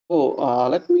So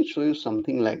let me show you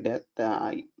something like that.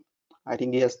 I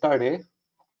think yesterday,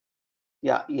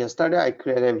 yesterday I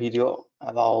created a video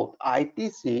about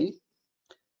ITC,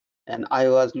 and I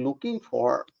was looking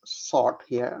for short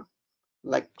here,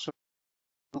 like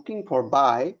looking for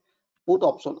buy put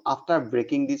option after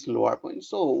breaking this lower point.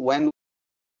 So when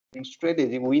in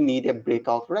strategy we need a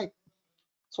breakout, right?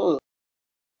 So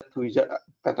tweezer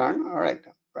pattern, all right,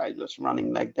 price was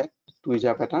running like that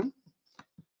tweezer pattern.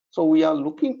 So we are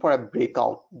looking for a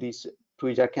breakout this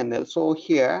tweezer candle. So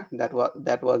here that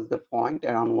was the point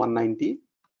around 190.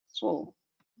 So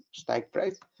strike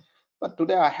price, but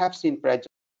today I have seen price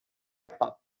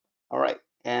up, all right,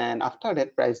 and after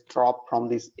that price drop from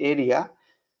this area,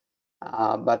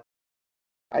 but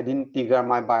I didn't trigger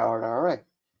my buy order, all right.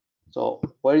 So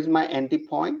where is my entry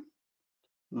point?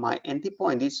 My entry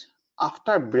point is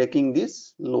after breaking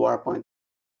this lower point.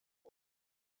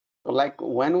 So like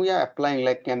when we are applying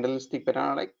like candlestick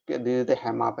pattern, like this is the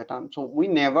hammer pattern, so we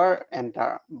never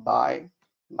enter buy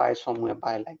somewhere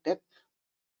buy like that.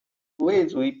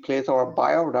 Ways we place our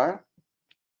buy order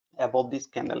above this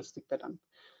candlestick pattern.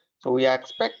 So we are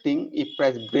expecting if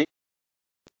price break,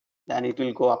 then it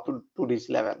will go up to this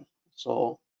level.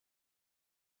 So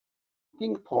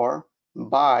looking for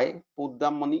buy put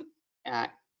the money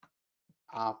at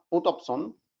put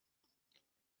option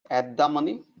at the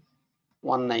money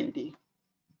 190,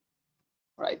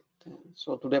 right?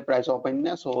 So today price open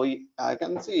there, so I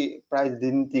can see price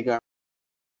didn't trigger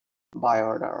buy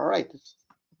order, all right.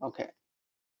 Okay,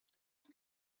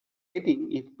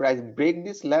 if price break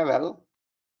this level,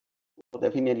 so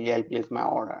definitely I'll place my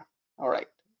order, all right.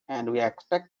 And we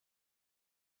expect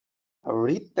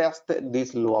retest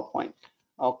this lower point.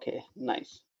 Okay,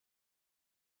 nice.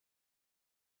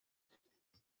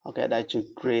 Okay, that's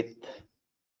great.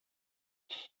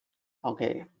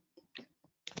 Okay,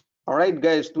 all right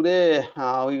guys, today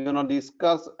we're gonna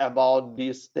discuss about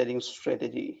this trading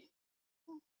strategy.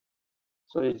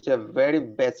 So it's a very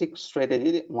basic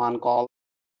strategy, one called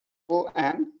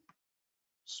and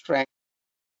strength.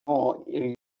 Oh,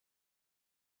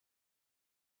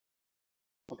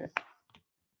 okay,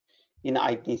 in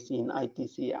ITC,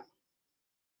 yeah.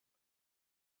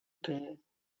 Okay,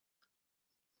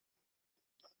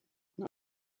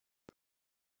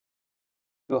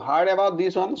 you heard about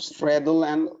this one, straddle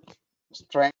and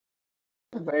strength?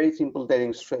 Very simple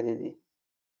trading strategy.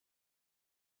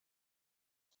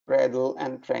 Straddle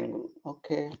and triangle.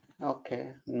 Okay,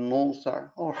 okay. No,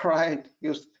 sir. All right.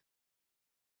 Just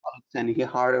and he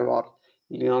heard about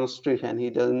Leon Street and he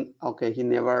doesn't. Okay, he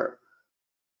never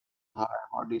heard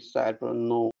about this side. But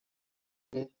no.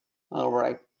 Okay. All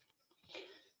right.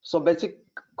 So basic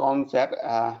concept.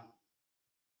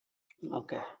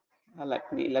 Okay. Let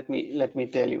me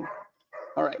tell you.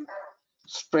 All right.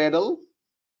 Straddle.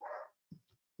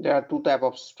 There are two type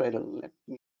of straddle. Let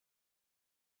me.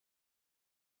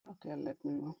 Okay. Let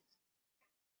me.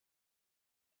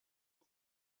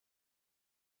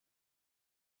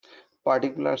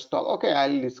 Particular stock. Okay,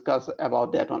 I'll discuss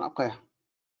about that one. Okay.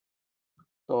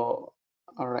 So,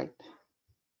 all right.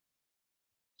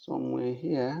 Somewhere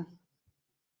here.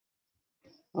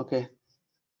 Okay.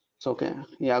 It's okay.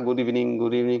 Yeah. Good evening.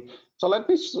 Good evening. So let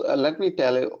me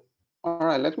tell you. All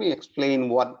right. Let me explain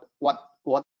what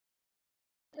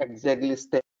exactly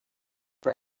step.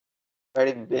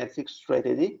 Very basic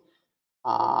strategy.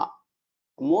 Uh,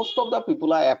 Most of the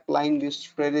people are applying this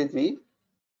strategy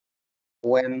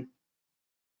when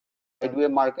sideway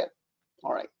market.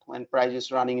 All right. When price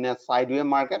is running in a sideway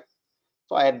market.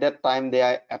 So at that time they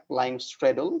are applying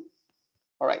straddle.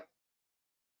 All right.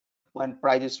 When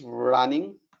price is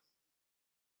running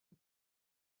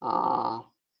uh,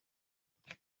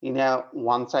 in a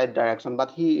one side direction, but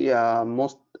he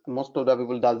most of the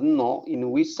people doesn't know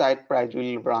in which side price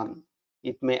will run.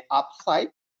 It may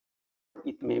upside,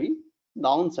 it may be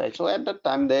downside. So at that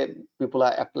time the people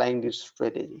are applying this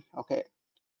strategy. Okay,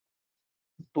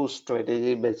 two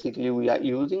strategy basically we are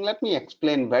using. Let me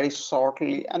explain very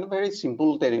shortly and very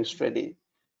simple trading strategy.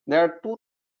 There are two,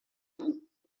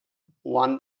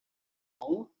 one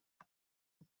long,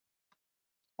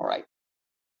 all right,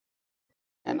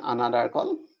 and another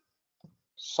called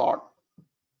short.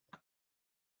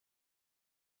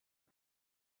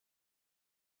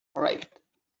 All right,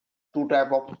 two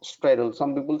type of straddle.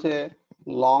 Some people say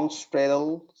long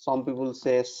straddle, some people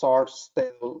say short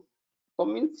straddle. So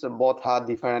means both have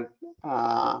different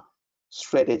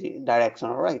strategy direction.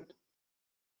 All right.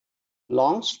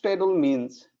 Long straddle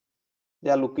means they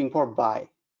are looking for buy.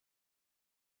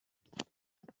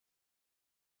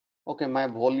 Okay, my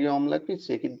volume. Let me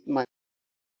check it.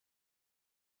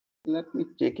 Let me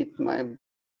check it. My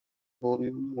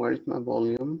volume, where is my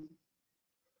volume?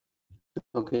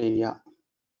 Okay, yeah.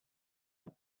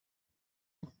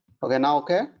 Okay, now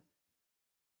okay.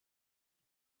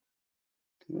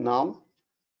 Now,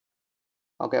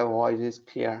 okay, voice is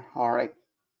clear. All right.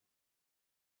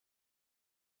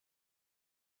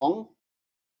 Long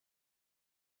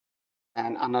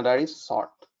and another is short.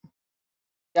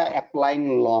 Yeah,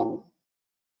 applying long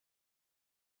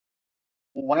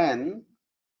when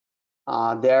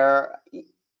there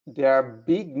are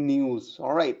big news.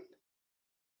 All right,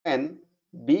 and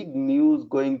big news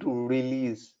going to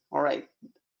release. All right,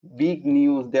 big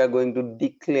news they are going to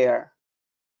declare.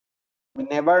 We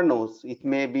never knows. It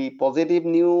may be positive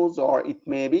news or it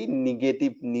may be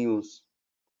negative news.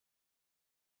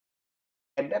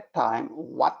 At that time,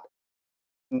 what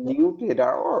new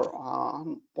trader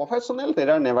or professional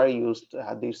trader never used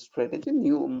this strategy.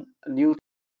 New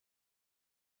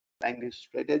like this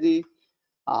strategy.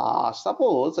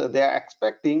 Suppose they are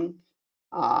expecting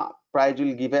price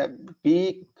will give a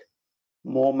big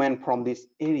movement from this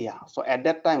area. So at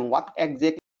that time, what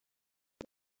exactly?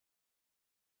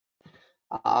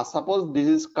 Suppose this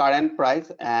is current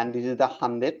price and this is the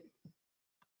 100.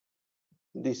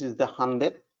 This is the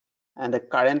 100 and the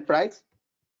current price.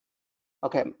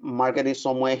 Okay, market is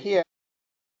somewhere here,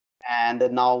 and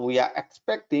now we are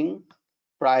expecting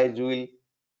price will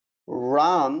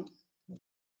run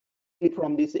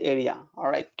from this area. All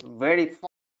right, very far.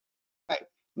 Right.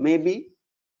 Maybe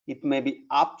it may be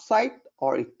upside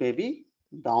or it may be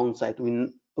downside.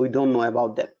 We don't know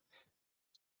about that.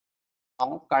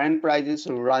 Now current price is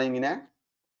running in a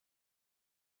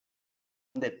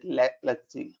that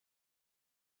let's see.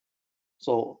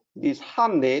 So this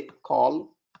 100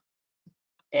 call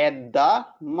at the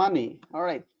money. All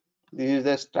right, this is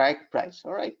the strike price.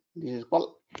 All right, this is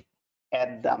called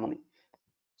at the money.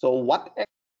 So what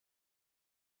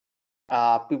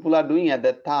people are doing at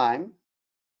that time,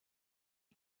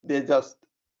 they just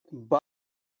buy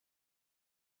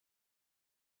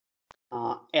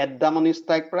at the money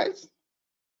strike price,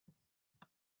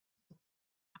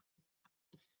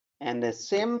 and the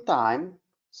same time,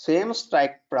 same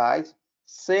strike price,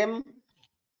 same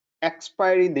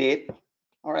expiry date.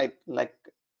 All right, like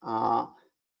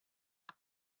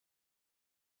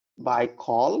buy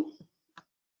call.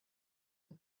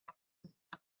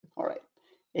 All right,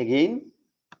 again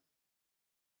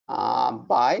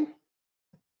buy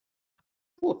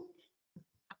put.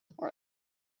 All right,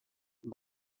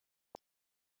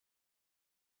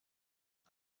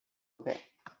 okay.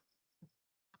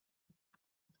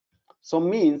 So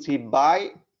means he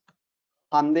buy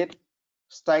 100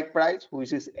 strike price,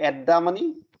 which is at the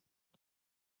money,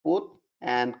 put,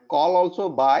 and call also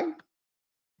buy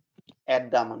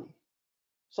at the money.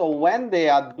 So when they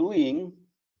are doing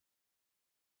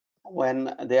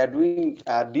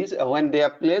this, when they are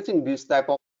placing this type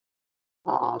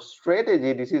of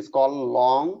strategy, this is called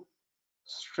long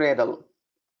straddle.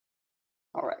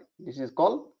 All right, this is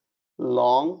called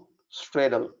long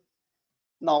straddle.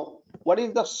 Now, what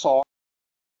is the short?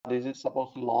 This is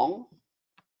suppose long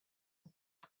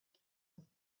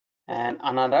and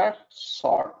another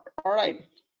short. All right,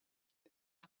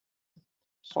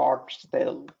 short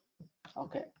straddle.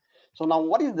 Okay, so now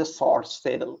what is the short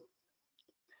straddle?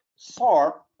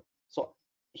 Short. So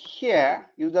here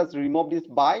you just remove this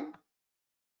buy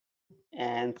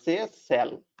and say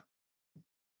sell.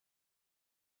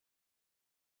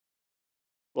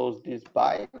 Close this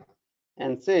buy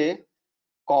and say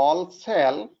call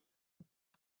sell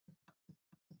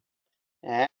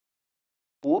and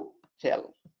put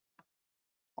sell.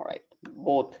 All right,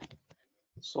 both.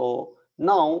 So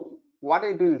now what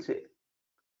it will say?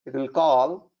 It will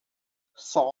call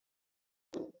short.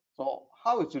 So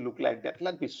how it will look like that?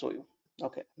 Let me show you.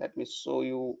 Okay, let me show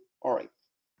you. All right.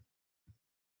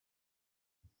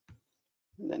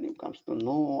 Then it comes to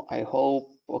know. I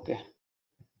hope. Okay.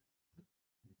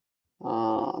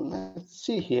 Let's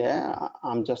see here.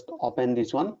 I'm just open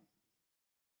this one.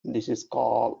 This is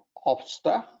called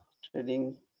Opsta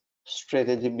Trading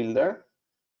Strategy Builder.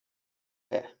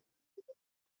 Okay.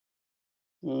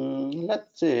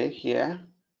 Let's say here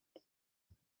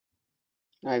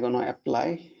I'm gonna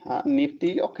apply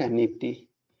Nifty. Okay, Nifty,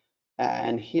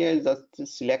 and here just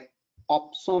select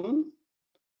option.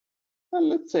 And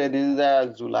let's say this is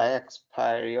a July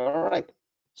expiry. All right.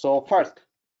 So first,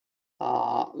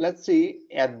 let's see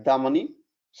at the money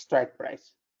strike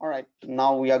price. All right.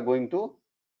 Now we are going to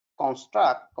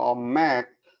construct or make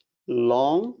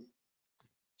long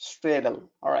straddle.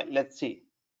 All right. Let's see.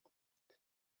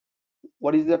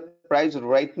 What is the price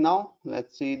right now?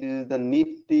 Let's see. This is the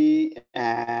Nifty,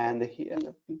 and here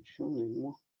let me show you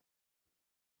more.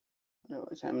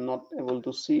 Otherwise I'm not able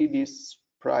to see this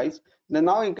price. Then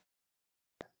now you can,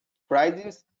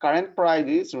 current price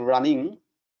is running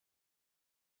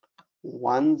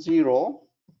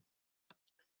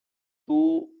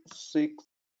 1026,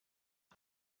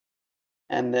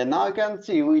 and then now you can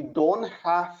see we don't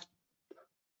have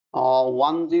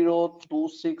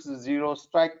 10260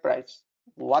 strike price.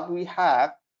 What we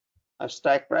have a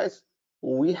strike price,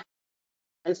 we have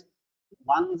is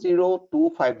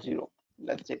 10250.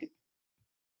 Let's check it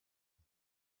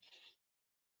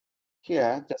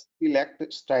here. Just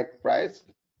select strike price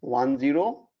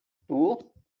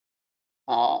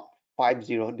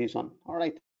 10250, this one. All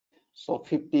right, so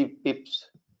 50 pips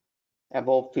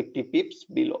above, 50 pips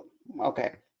below.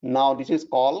 Okay, now this is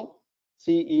call,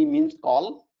 CE means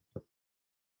call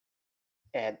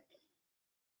add.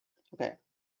 Okay,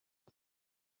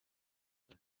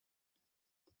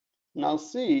 now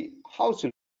see how to,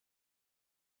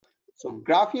 so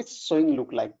graph is showing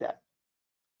look like that.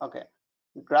 Okay,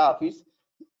 graph is,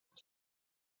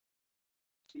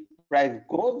 price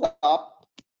goes up,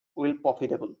 will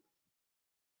profitable,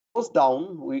 goes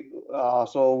down,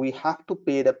 so we have to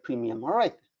pay the premium. All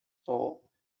right, so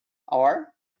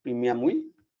our premium will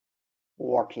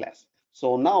worthless.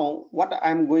 So now what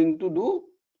I'm going to do,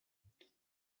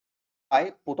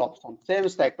 I put option, same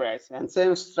strike price and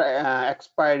same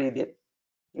expiry date.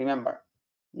 Remember,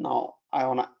 now I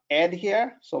want to add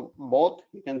here, so both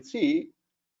you can see.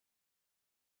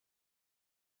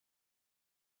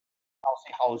 Now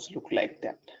see how it's look like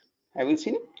that. Have you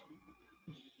seen it?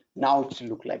 Now it's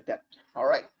look like that. All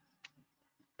right,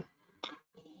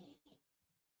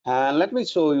 and let me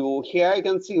show you here. You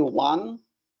can see one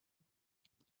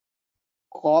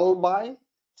call by,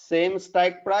 same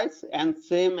strike price and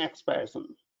same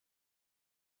expiration.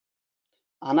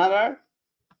 Another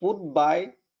put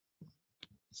by,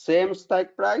 same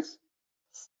strike price,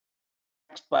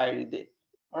 expiry date.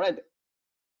 All right,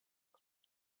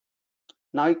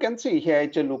 now you can see here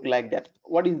it will look like that.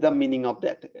 What is the meaning of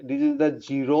that? This is the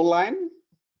zero line,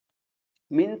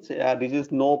 means this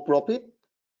is no profit,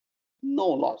 no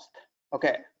loss.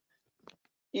 Okay,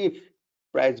 if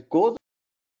price goes,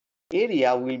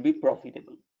 area will be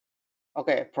profitable.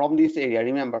 Okay, from this area,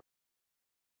 remember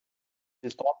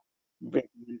this top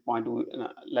break-even point.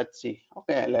 Let's see.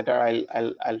 Okay, later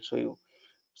I'll show you.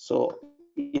 So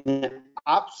in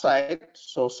upside,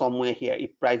 so somewhere here,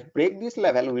 if price break this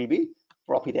level, will be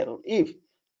profitable. If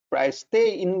price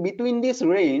stay in between this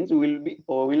range, will be,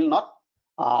 or will not,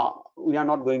 we are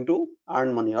not going to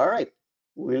earn money. All right,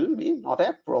 will be not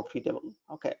a profitable.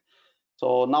 Okay,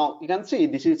 so now you can see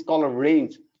this is called a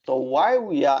range. So why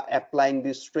we are applying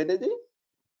this strategy?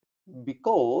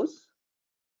 Because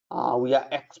we are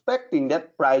expecting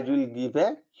that price will give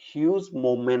a huge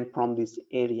movement from this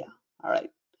area. All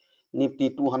right, Nifty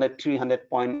 200, 300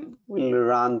 point will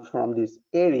run from this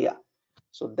area.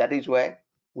 So that is where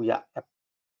we are.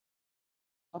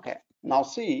 Okay, now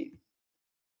see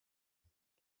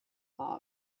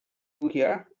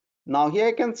here. Now here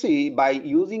you can see by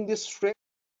using this string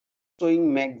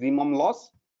showing maximum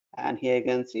loss, and here you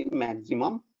can see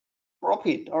maximum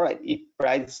profit. All right, if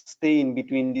price stay in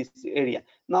between this area.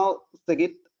 Now check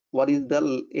it, what is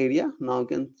the area? Now you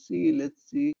can see, let's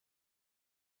see,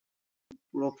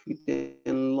 profit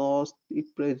and loss.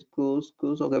 If price goes,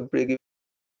 okay, break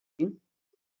even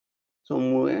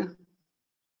somewhere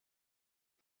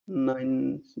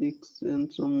 96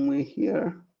 and somewhere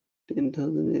here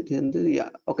 10,800. Yeah,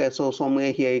 okay, so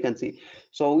somewhere here you can see.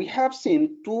 So we have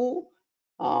seen two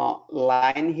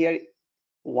line here,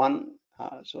 one,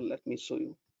 so let me show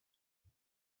you.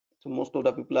 So most of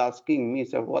the people are asking me,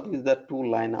 sir, what is the two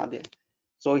line are there?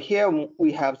 So here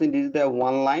we have seen this is the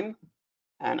one line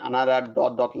and another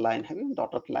dot line, having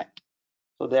dotted line.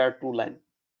 So there are two lines.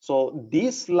 So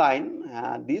this line,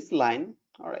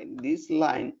 all right, this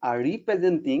line are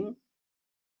representing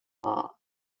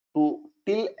to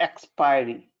till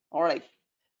expiry. All right,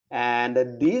 and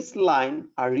this line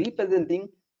are representing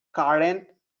current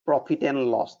profit and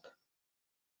loss.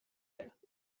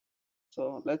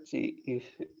 So let's see if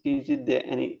is it there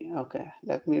any. Okay,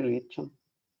 let me read some.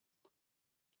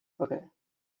 Okay,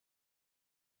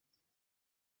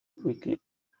 weekly.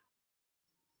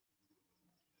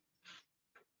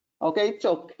 Okay, it's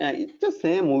okay. It's the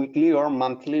same weekly or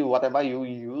monthly, whatever you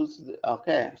use.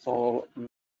 Okay, so the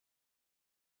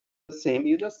same.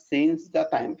 You just change the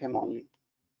time frame only.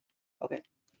 Okay.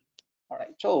 All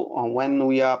right. So when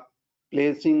we are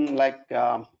placing like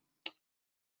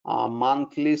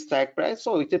monthly strike price,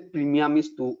 so it's a premium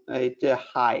is to it's a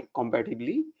high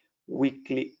comparatively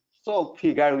weekly. So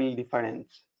figure will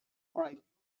difference. All right.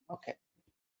 Okay.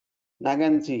 Now you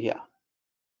can see here.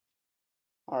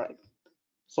 All right.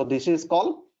 So this is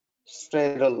called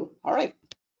straddle. All right.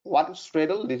 What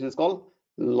straddle? This is called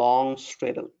long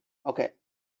straddle. Okay.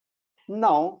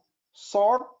 Now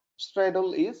short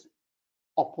straddle is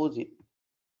opposite.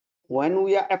 When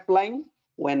we are applying,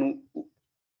 when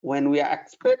we are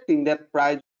expecting that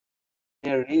price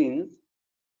range,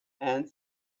 and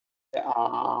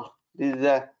this is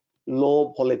a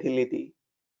low volatility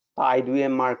sideways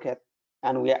market,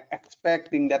 and we are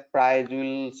expecting that price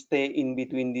will stay in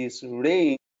between this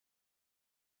range,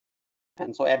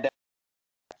 and so at that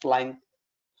applying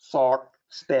short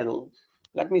straddle.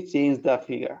 Let me change the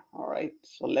figure. All right,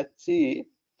 so let's see.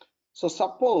 So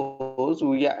suppose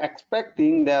we are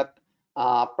expecting that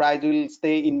price will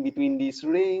stay in between this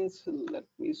range. Let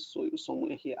me show you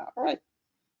somewhere here. All right,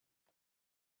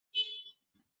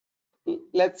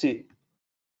 let's see.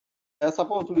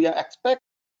 Suppose we are expecting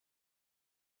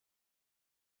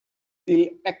till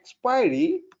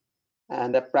expiry,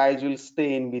 and the price will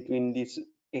stay in between this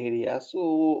area.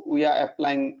 So we are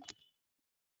applying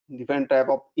different type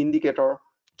of indicator,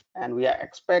 and we are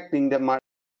expecting the market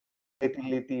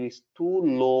volatility is too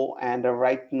low, and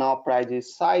right now price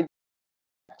is side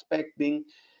expecting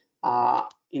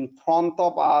in front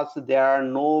of us there are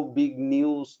no big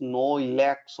news, no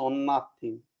election,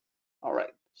 nothing. All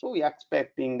right, so we are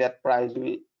expecting that price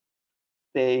will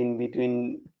stay in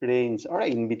between range, or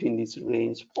in between this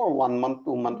range for 1 month,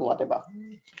 2 month, whatever.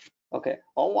 Okay,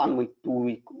 or 1 week, 2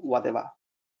 week, whatever.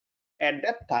 At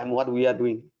that time, what we are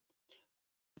doing,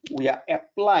 we are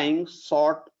applying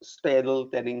short straddle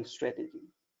trading strategy.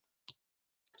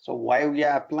 So why we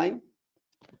are applying?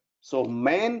 So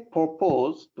main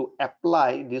purpose to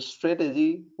apply this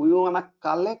strategy, we want to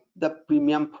collect the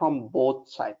premium from both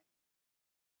sides,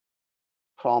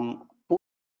 from put,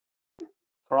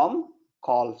 from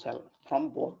call sell, from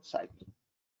both sides.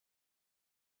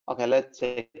 Okay, let's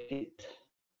check it.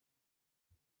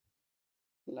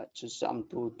 Let's just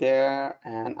jump to there,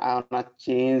 and I want to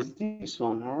change this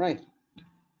one. All right,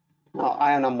 now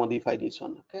I want to modify this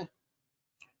one. Okay,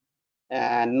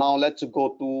 and now let's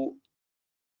go to,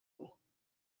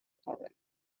 all right,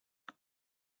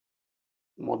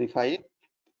 modify it.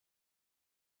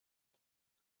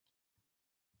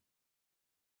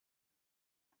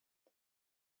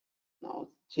 Now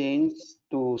change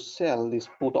to sell this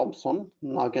put option.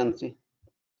 Now you can see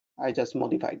I just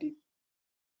modified it.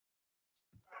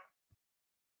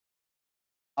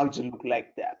 How it look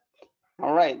like that.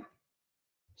 All right,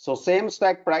 so same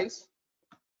strike price.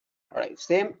 All right,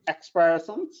 same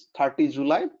expirations, 30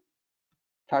 July,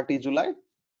 30 July.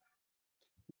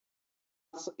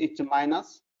 It's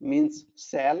minus means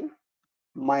sell,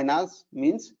 minus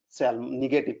means sell,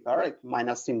 negative. All right,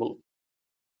 minus symbol.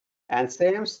 And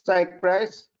same strike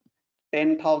price,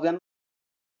 10,000.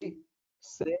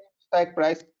 Same strike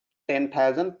price,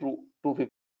 10,000 to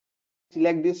 250.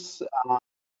 Select this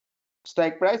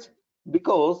strike price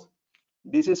because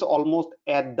this is almost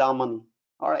at the money.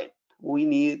 All right, we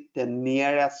need the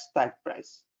nearest strike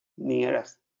price,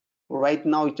 nearest. Right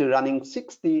now it's running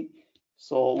 60,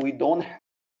 so we don't have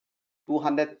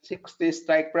 260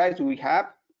 strike price, we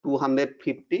have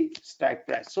 250 strike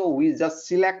price. So we just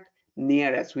select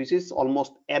nearest, which is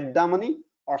almost at the money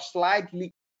or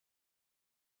slightly.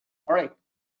 All right,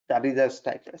 that is a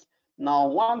strike price. Now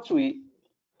once we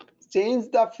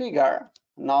change the figure,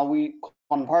 now we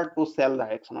convert to sell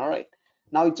direction. All right,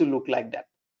 now it will look like that.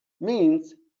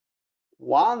 Means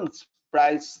once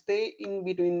price stay in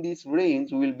between this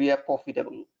range, will be a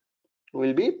profitable,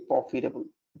 will be profitable.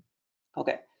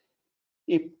 Okay,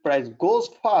 if price goes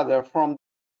further from,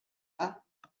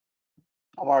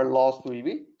 our loss will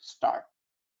be start.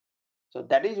 So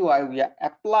that is why we are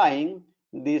applying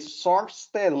this short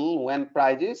straddle when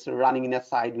price is running in a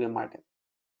sideways market.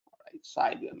 All right,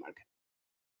 sideways market.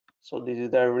 So this is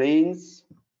the range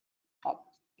up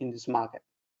in this market.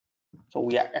 So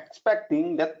we are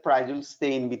expecting that price will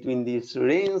stay in between this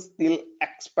range till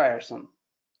expiration,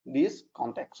 this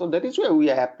context. So that is why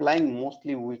we are applying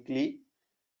mostly weekly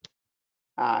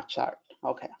chart.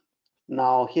 Okay,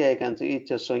 now here you can see it's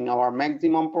just showing our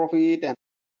maximum profit. And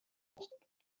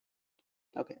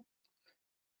okay,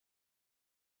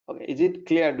 okay, is it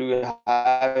clear? Do you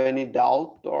have any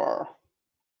doubt or?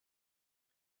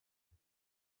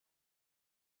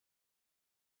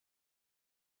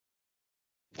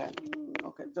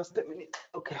 Okay, just a minute.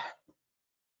 Okay,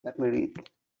 let me read.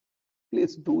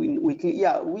 Please do in weekly.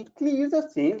 Yeah, weekly you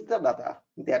just change the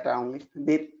data only.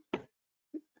 Date.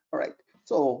 All right.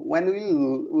 So when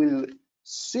we'll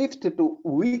shift to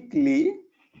weekly,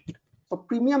 so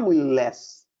premium will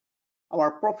less,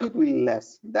 our profit will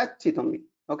less. That's it only.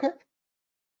 Okay.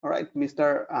 All right,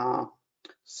 Mr.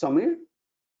 Samir.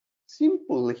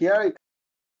 simple. Here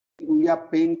we are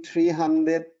paying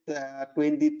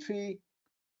 323.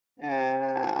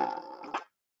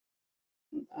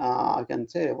 I can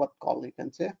say what call you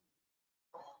can say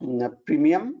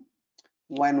premium.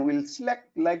 When we'll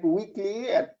select like weekly,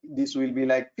 this will be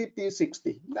like 50,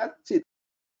 60. That's it.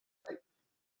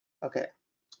 Okay.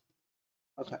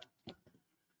 Okay.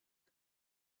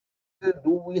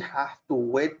 Do we have to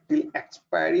wait till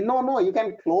expiry? No, you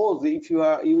can close if you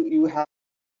are you have.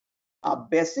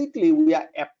 Basically, we are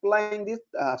applying this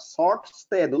short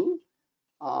schedule.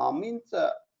 Means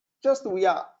just we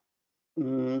are.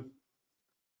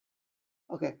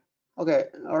 Okay. Okay.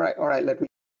 All right. Let me.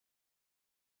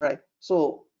 Right.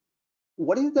 So,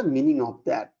 what is the meaning of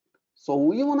that? So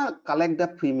we wanna collect the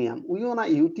premium. We wanna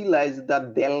utilize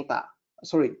the delta.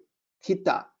 Sorry,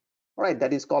 theta. All right.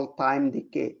 That is called time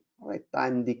decay. All right.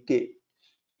 Time decay.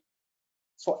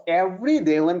 So every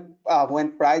day when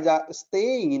price are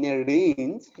staying in a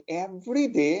range, every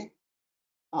day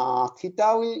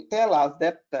theta will tell us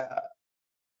that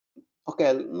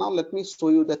okay, now let me show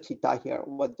you the theta here.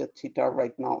 What the theta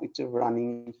right now it's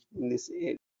running in this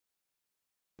area.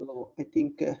 So I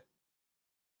think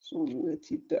so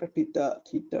theta.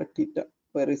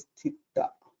 Where is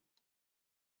theta?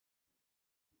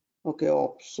 Okay,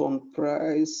 option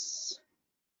price.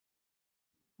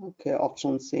 Okay,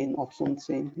 option chain.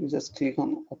 You just click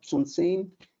on option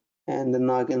chain, and then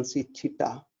now I can see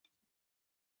theta.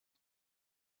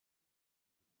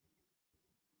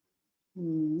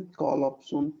 Call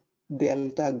option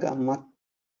delta gamma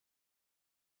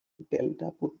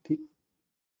delta put it.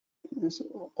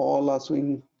 So all are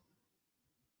showing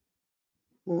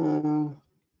 30.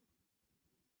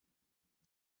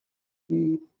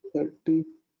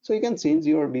 So you can change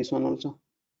your this one also.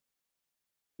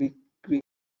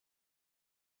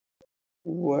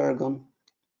 We're gonna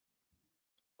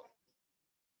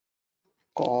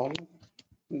call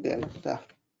delta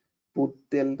put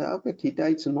delta. Okay, theta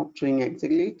it's not showing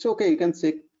exactly. It's okay. You can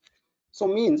check. So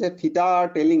means that theta are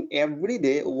telling every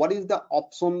day what is the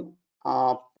option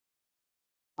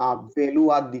value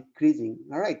are decreasing.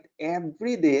 All right,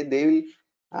 every day they will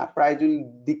price will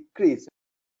decrease.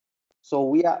 So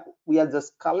we are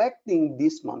just collecting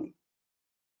this money.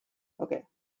 Okay,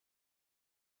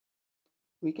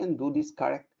 we can do this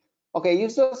correct. Okay, you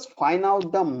just find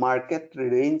out the market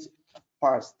range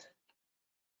first.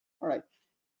 All right,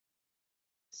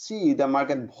 see the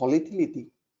market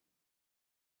volatility.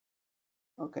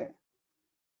 Okay,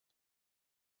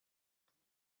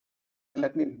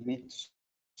 let me read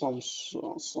some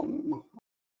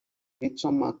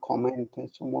comment,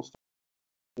 most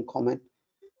comment.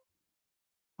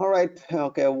 All right,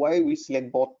 okay, why we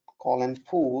select both call and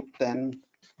put then?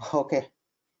 Okay,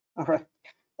 all right,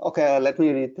 okay, let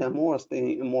me read more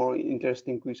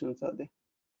interesting questions are there.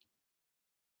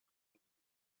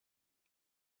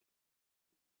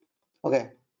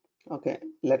 Okay,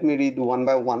 let me read one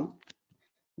by one.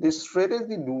 This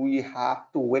strategy, do we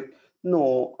have to wait?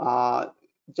 No,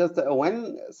 just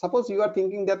when suppose you are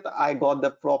thinking that I got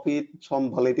the profit, some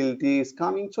volatility is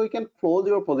coming, so you can close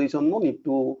your position. No need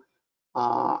to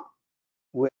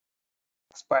wait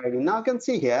expiry. Now you can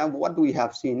see here what we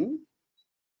have seen.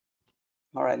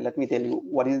 All right, let me tell you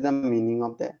what is the meaning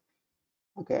of that.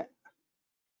 Okay,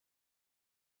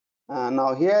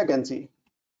 now here I can see.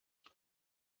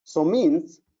 So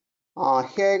means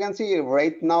here you can see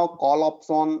right now call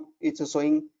option it's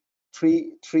showing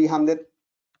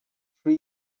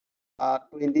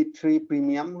 323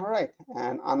 premium. All right,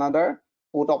 and another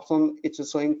put option it's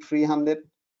showing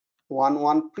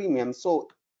 311 premium. So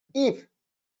if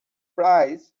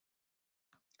price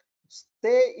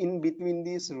stay in between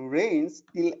this range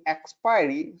till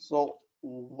expiry, so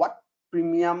what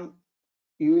premium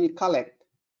you will collect?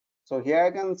 So here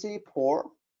I can see 4,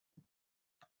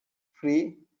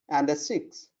 3 and a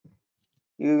 6.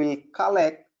 You will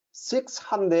collect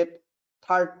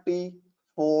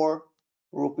 634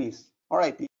 rupees. All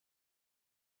right,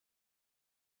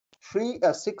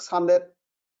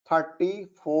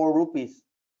 634 rupees.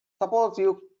 Suppose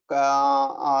you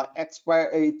expire,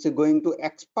 it's going to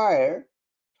expire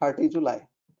 30 July.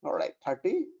 All right,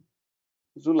 30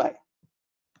 July.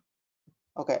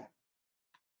 Okay,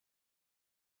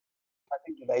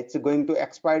 30 July. It's going to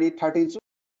expire 30 July.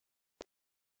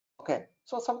 Okay,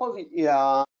 so suppose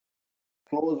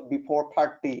close before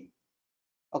 30.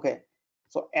 Okay,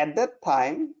 so at that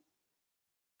time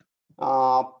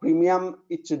premium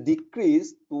it's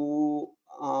decreased to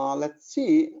let's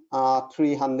see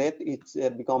 300. It's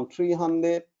become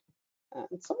 300,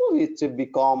 and suppose it's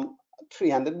become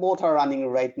 300. Both are running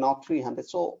right now 300.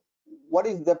 So what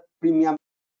is the premium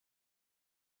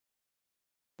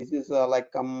this is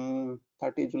like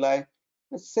 30 July.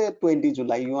 Let's say 20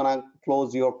 July. You wanna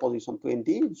close your position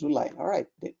 20 July. All right,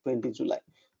 20 July.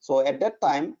 So at that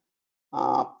time,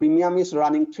 premium is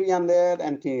running 300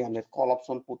 and 300 call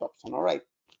option, put option. All right,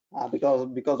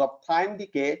 because of time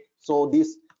decay, so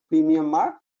this premium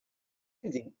are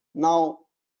increasing. Now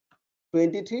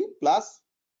 23 plus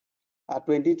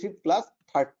 23 plus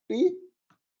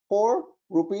 34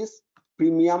 rupees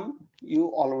premium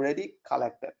you already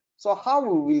collected. So how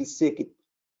we will check it?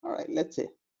 All right, let's say,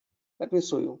 let me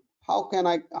show you how can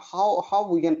I how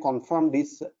we can confirm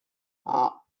this.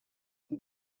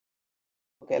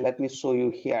 Okay, let me show you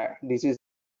here. This is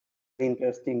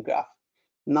interesting graph.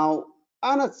 Now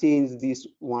I'm gonna change this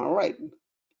one. All right,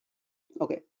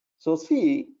 okay, so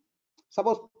see,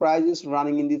 suppose price is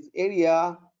running in this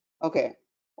area, okay,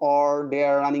 or they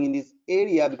are running in this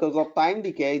area. Because of time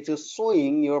decay, it's just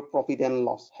showing your profit and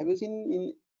loss. Have you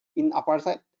seen in upper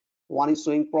side, one is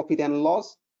showing profit and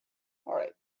loss. All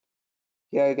right,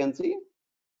 here you can see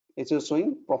it's just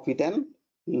showing profit and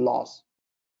loss.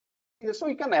 So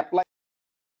you can apply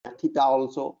theta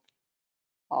also.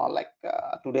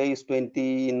 Today is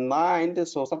 29th,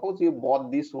 so suppose you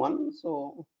bought this one,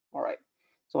 so all right,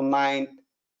 so 9th,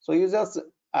 so you just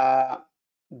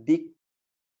dig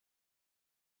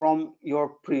from your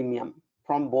premium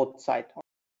from both sides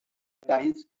that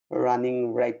is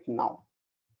running right now.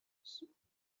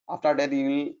 After that,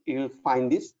 you'll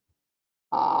find this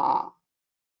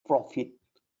profit.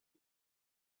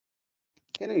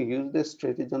 Can you use this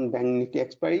strategy on bank nifty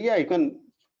expiry? Yeah, you can.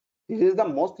 This is the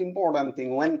most important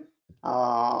thing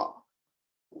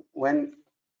when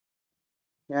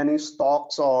any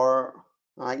stocks or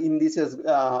indices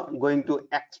going to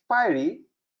expiry.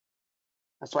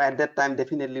 So at that time,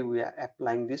 definitely we are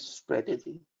applying this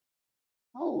strategy.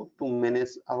 How to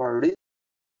manage our risk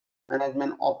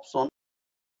management option.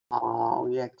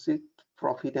 We exit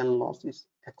profit and loss is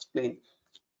explained.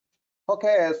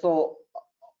 Okay, so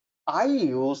I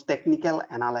use technical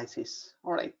analysis.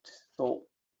 All right, so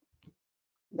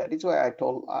that is why I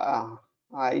told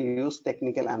I use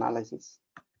technical analysis.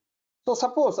 So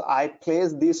suppose I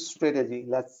place this strategy,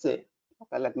 let's say,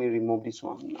 okay, let me remove this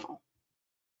one now.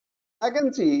 I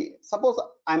can see, suppose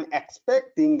I'm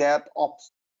expecting that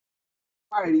option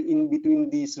in between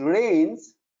these range,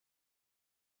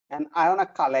 and I want to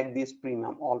collect this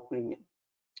premium, all premium.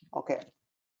 Okay,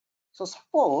 so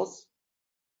suppose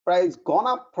price gone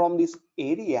up from this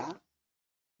area,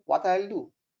 what I'll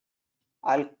do?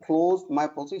 I'll close my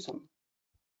position.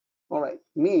 All right,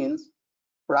 means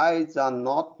price are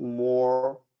not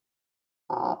more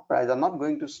price are not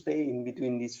going to stay in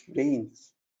between this range.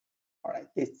 All right,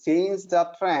 they changed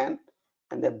the trend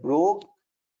and they broke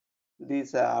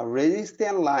this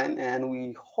resistance line, and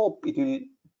we hope it will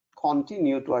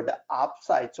continue toward the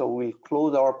upside, so we'll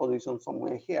close our position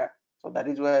somewhere here. So that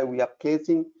is why we are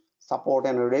placing support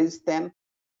and resistance,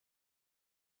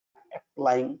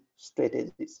 applying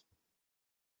strategies.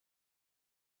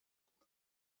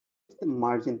 The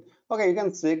margin, okay, you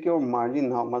can check your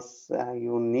margin, how much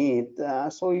you need,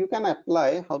 so you can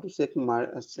apply how to check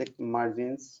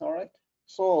margins. All right,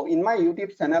 so in my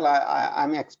YouTube channel,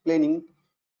 I'm explaining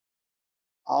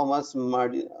how much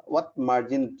margin, what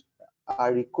margin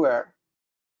are required.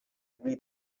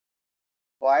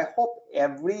 So I hope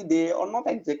every day, or not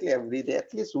exactly every day,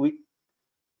 at least week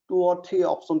 2 or 3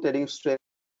 option trading straight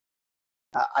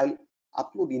I'll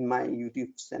upload in my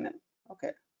YouTube channel.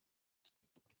 Okay.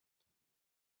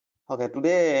 Okay,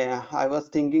 today I was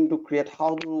thinking to create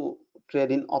how to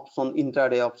trade in option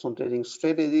intraday option trading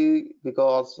strategy,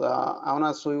 because I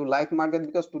wanna show you live market,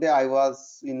 because today I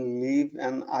was in leave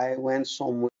and I went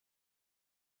somewhere.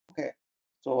 Okay,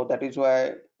 so that is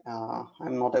why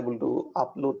I'm not able to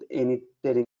upload any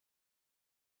trading.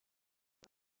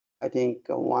 I think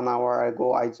 1 hour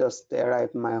ago I just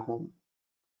arrived my home.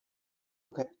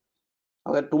 Okay.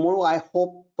 Okay, tomorrow I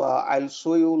hope I'll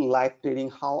show you live trading,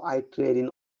 how I trade in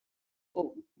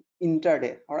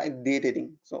intraday, all right, day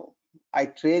trading. So I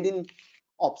trade in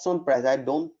option price. I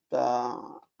don't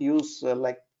use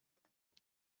like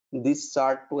this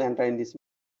chart to enter in this,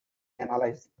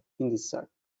 analyze in this chart.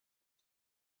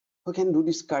 We can do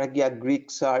this correct. Yeah, Greek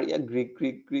chart. Yeah, Greek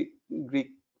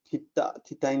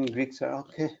theta in Greek chart.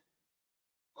 Okay,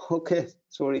 okay,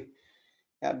 sorry.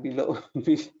 Yeah, below.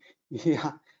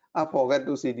 Yeah, I forgot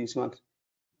to see this one.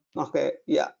 Okay,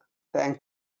 yeah, thanks.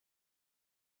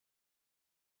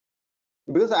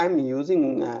 Because I'm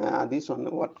using this one,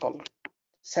 what called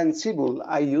Sensible.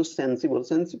 I use Sensible.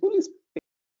 Sensible is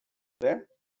where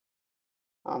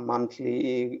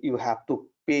monthly you have to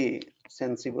pay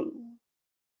Sensible.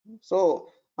 So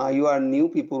you are new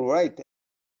people, right?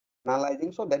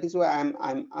 analyzing. So that is why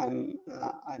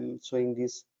I'm showing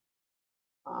this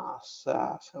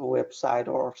website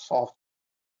or soft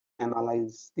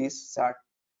analyze this chart.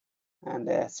 And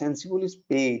Sensible is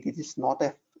paid. It is not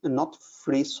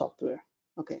free software.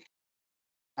 Okay,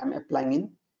 I'm applying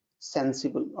in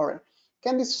Sensible. All right,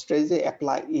 can this strategy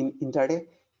apply in intraday?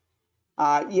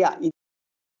 Yeah, it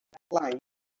apply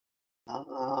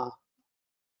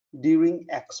during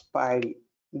expiry.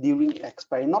 During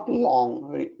expiry, not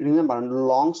long. Remember,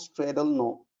 long straddle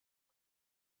no.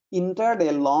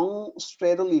 Intraday long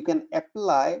straddle you can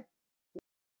apply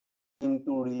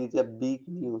to release a big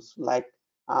news like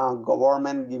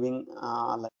government giving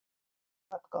like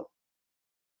that call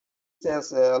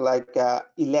says like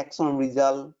election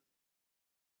result,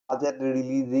 budget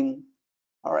releasing.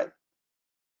 All right,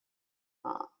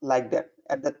 like that.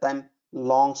 At that time,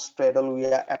 long straddle we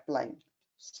are applying.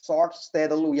 Short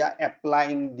straddle we are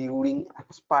applying during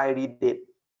expiry date.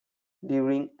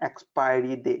 During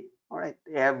expiry date. All right,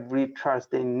 every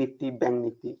Thursday, Nifty, Bank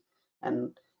Nifty,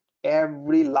 and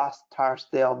every last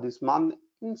Thursday of this month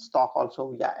in stock also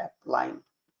we are applying.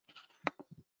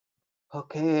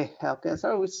 Okay,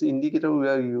 sir, which indicator we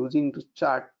are using to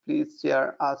chart? Please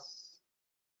share us.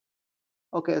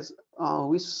 Okay,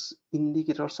 which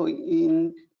indicator? So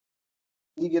in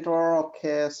indicator,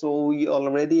 okay, so we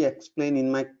already explained in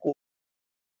my course,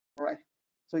 right?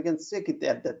 So you can check it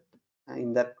at that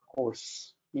in that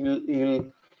course.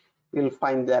 You'll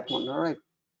find that one, all right?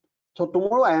 So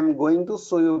tomorrow I am going to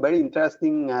show you very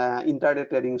interesting intraday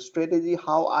trading strategy,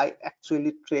 how I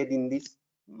actually trade in this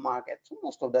market. So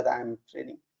most of that I am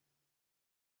trading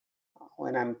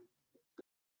when I'm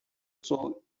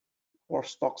so for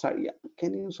stocks are, yeah,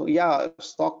 can you, so yeah,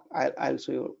 stock I'll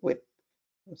show you. Wait,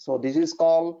 so this is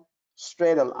called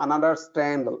straddle, another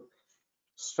strangle.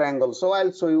 So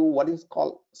I'll show you what is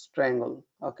called strangle.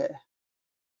 Okay,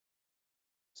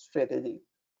 strategy.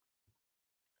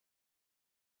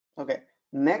 Okay,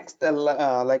 next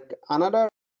like another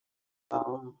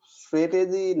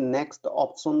strategy, next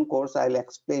option course I'll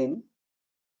explain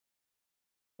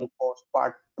course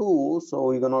part 2. So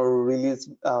we're gonna release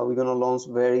we're gonna launch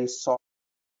very short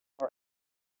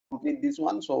complete this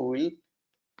one. So we'll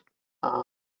uh,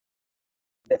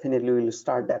 definitely will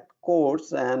start that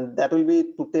course, and that will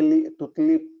be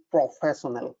totally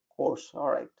professional course. All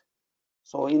right,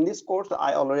 so in this course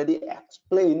I already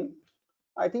explained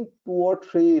I think 2 or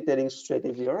 3 trading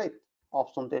strategy. All right,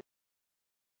 option trading.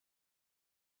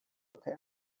 Okay,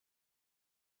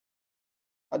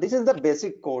 this is the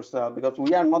basic course because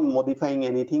we are not modifying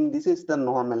anything. This is the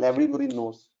normal, everybody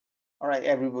knows. All right,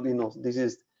 everybody knows this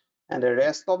is, and the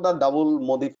rest of the double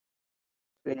modify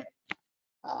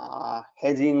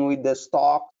hedging with the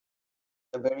stock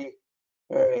very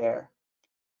rare.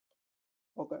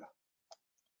 Okay,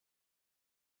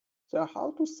 so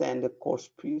how to send a course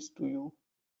piece to you?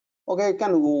 Okay, you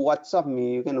can WhatsApp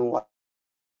me. You can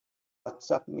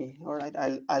WhatsApp me. All right,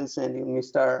 I'll send you,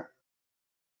 Mr.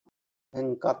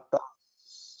 Venkata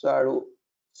Sarlu.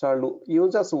 You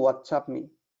just WhatsApp me.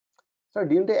 Sir,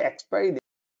 didn't they expire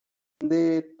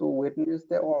the to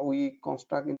Wednesday or we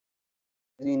construct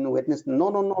in Wednesday?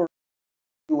 No.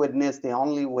 Wednesday,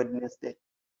 only Wednesday,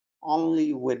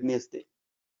 only Wednesday,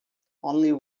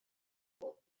 only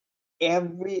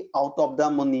every out of the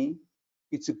money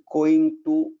it's going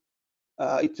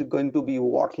to be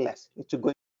worthless. It's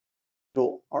going to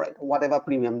grow. All right, whatever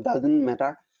premium doesn't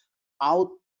matter. Out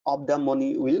of the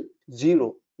money will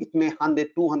zero. It may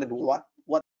 100, 200, what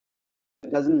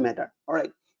doesn't matter. All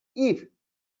right, if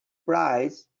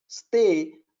price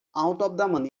stay out of the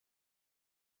money,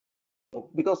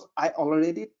 because I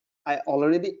already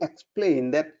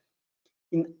explained that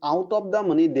in out of the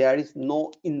money there is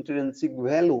no intrinsic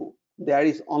value, there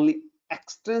is only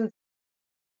extrinsic.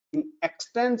 In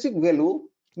extrinsic value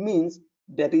means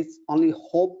that is only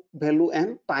hope value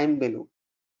and time value.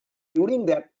 During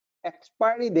that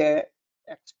expiry day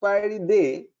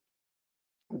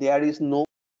there is no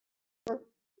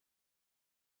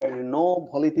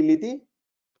volatility.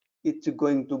 It's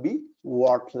going to be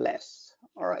worthless.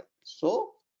 All right,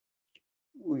 so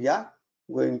we are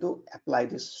going to apply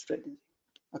this strategy.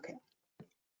 Okay,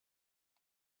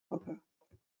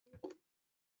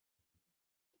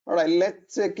 all right,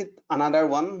 let's check it another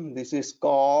one. This is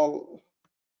called,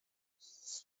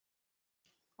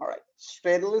 all right,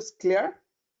 straddle is clear.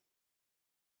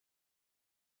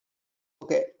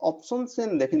 Okay, option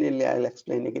chain, definitely I'll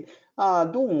explain again.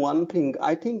 Do one thing.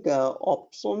 I think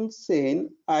option chain,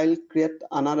 I'll create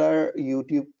another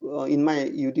YouTube in my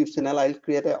YouTube channel. I'll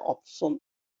create a option.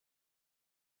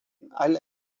 I'll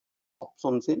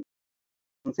option chain,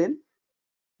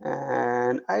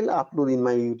 and I'll upload in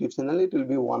my YouTube channel. It will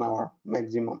be 1 hour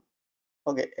maximum.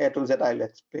 Okay, A to Z I'll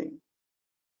explain.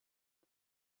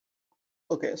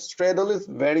 Okay, straddle is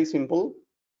very simple.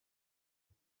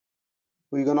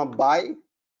 We're gonna buy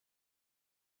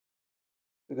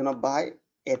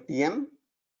ATM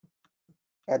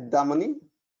at the money,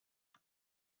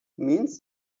 means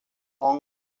long.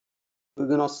 We're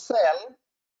gonna sell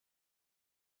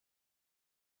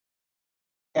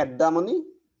at the money,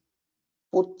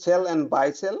 put sell and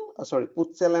buy sell,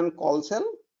 put sell and call sell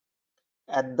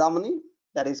at the money,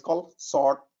 that is called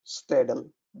short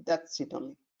straddle. That's it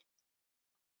only.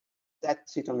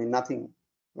 That's it only, nothing.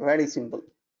 Very simple.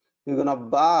 We're gonna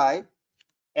buy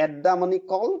at the money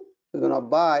call, we're gonna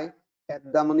buy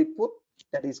at the money put,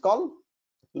 that is called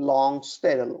long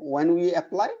straddle. When we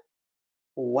apply,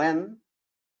 when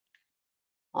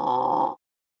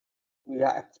we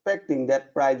are expecting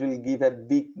that price will give a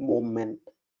big movement,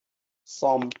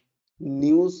 some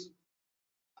news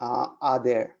are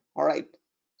there, all right,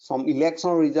 some election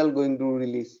result going to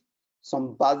release,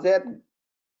 some budget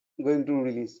going to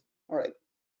release, all right.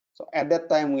 So at that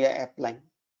time we are applying.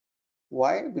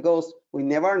 Why? Because we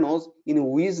never knows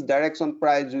in which direction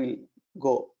price will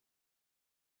go,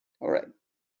 all right,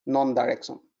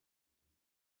 non-direction,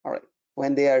 all right.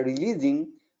 When they are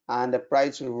releasing and the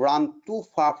price will run too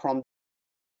far from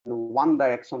one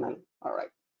directional, all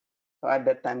right. So at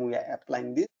that time we are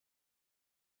applying this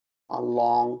a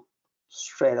long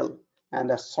straddle,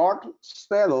 and a short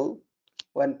straddle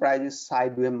when price is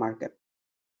sideways market.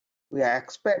 We are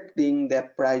expecting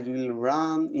that price will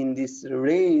run in this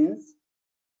range,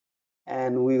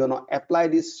 and we're gonna apply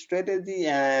this strategy,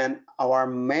 and our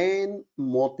main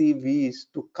motive is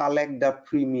to collect the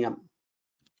premium.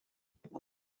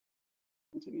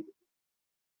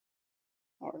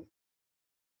 All right.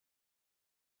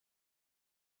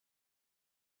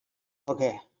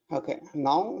 Okay,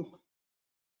 now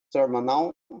Sharma,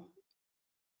 now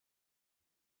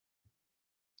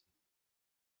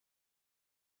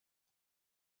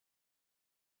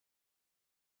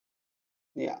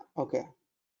yeah, okay,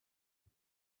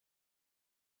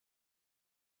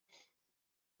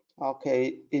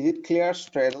 is it clear?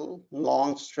 Straddle,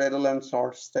 long straddle and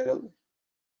short straddle.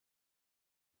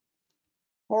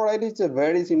 All right, it's a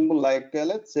very simple, like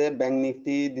let's say Bank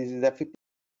Nifty, this is a 50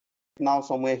 now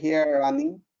somewhere here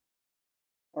running.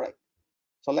 All right,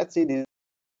 so let's see this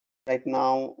right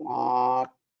now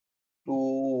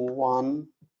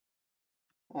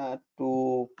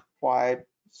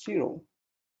 21250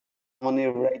 money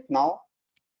right now.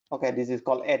 Okay, this is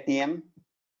called ATM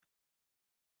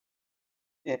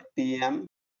at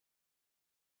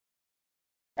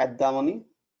the money.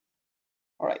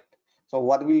 All right, so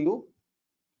what we'll do,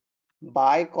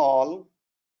 buy call,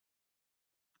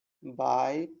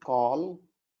 buy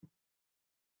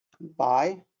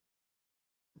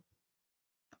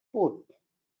put.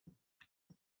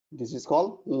 This is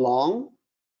called long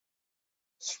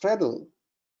straddle.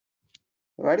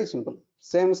 Very simple.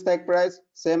 Same strike price,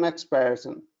 same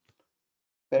expiration.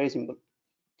 Very simple.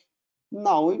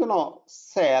 Now we're gonna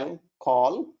sell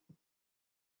call,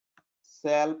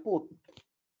 sell put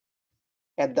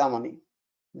at the money.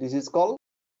 This is called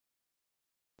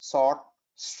short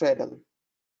straddle.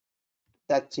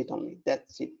 That's it only.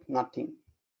 That's it. Nothing.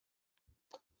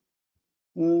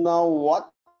 Now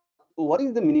what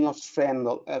is the meaning of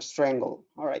strangle? Strangle.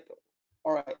 All right.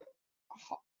 All right.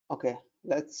 Okay.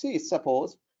 Let's see.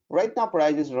 Suppose right now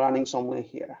price is running somewhere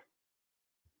here.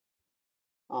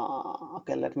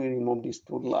 Okay, let me remove these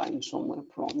two lines somewhere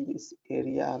from this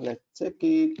area. Let's check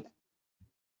it.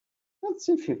 Let's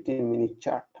see 15-minute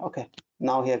chart. Okay,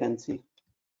 now here I can see.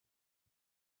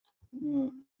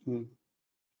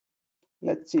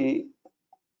 Let's see.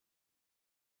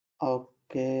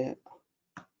 Okay,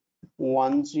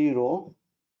 10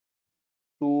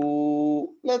 to,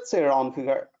 let's say round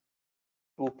figure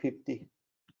 250.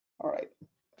 All right.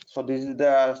 So this is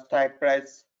the strike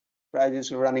price. Price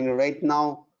is running right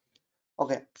now.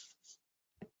 Okay.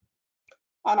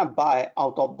 And a buy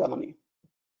out of the money.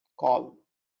 Call,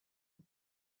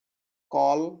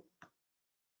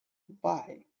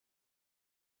 buy.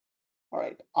 All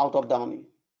right, out of the money.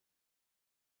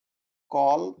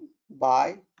 Call,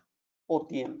 buy,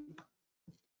 OTM,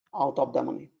 out of the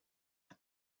money.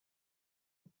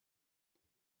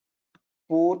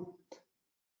 Put,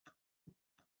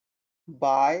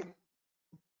 buy,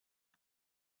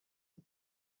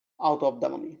 out of the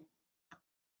money.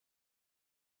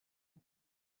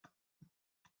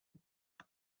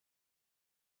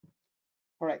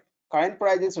 All right, current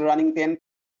price is running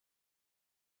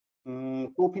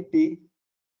 250.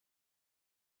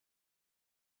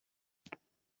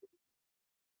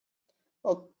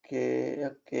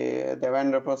 Okay,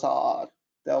 Devendra Prasad.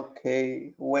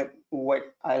 Okay, wait,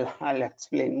 I'll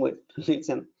explain. Wait,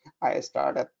 listen. I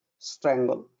started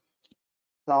strangle.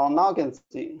 So now I can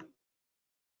see.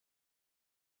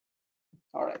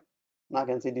 All right, now I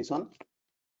can see this one.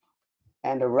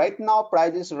 And right now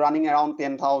price is running around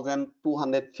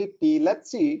 10,250.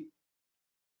 Let's see,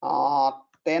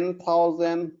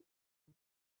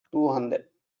 10,200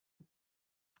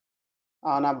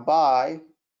 on a buy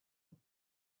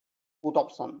put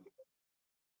option,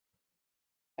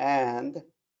 and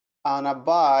on a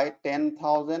buy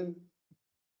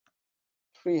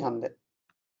 10,300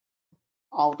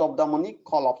 out of the money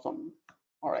call option.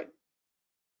 All right,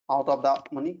 out of the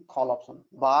money call option,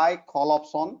 buy call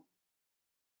option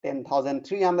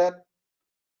 10,300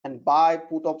 and buy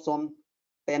put option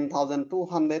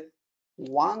 10,200.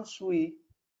 Once we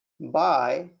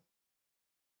buy,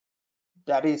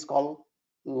 that is called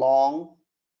long.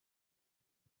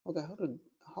 Okay,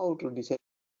 how to decide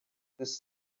this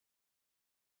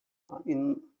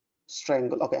in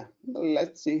strangle? Okay,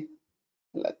 let's see.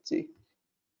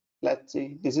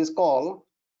 This is called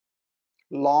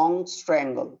long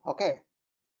strangle. Okay,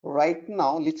 right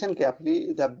now listen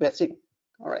carefully, the basic.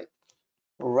 All right,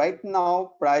 right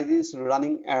now price is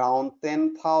running around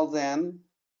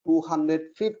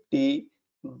 10,250,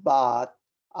 but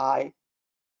I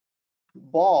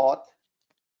bought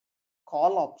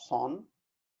call option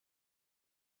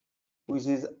which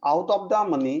is out of the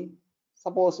money.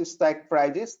 Suppose strike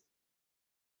price is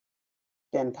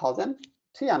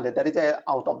 10,300, that is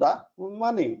out of the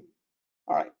money.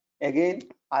 All right, again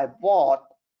I bought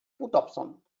put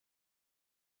option.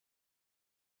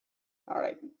 All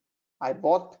right, I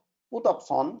bought put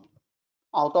option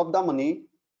out of the money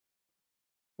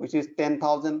which is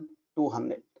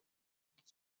 10,200.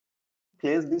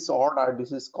 Place this order.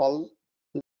 This is called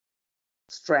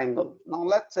strangle. Now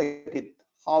let's check it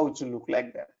how it should look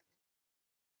like that.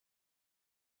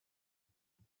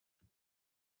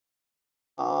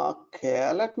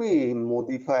 Okay, let me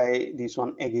modify this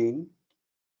one again.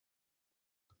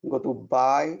 Go to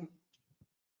buy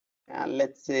and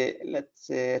let's say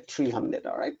 300.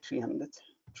 All right, 300,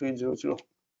 300.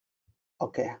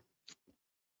 Okay,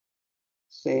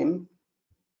 same,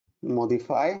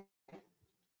 modify.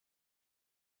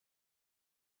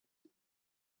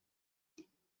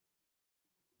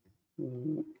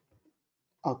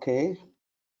 Okay,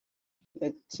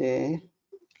 let's say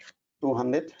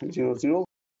 200, 00.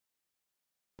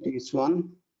 This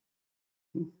one,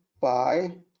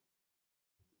 buy,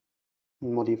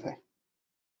 modify.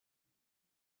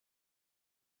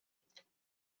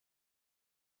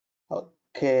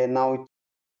 Okay, now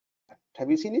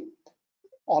have you seen it?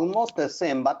 Almost the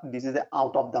same, but this is the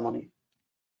out of the money.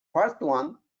 First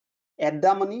one, add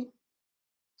the money.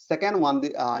 Second one,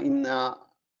 in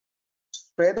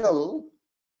straddle,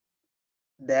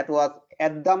 that was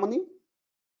add the money,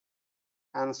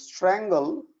 and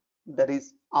strangle, that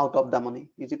is out of the money.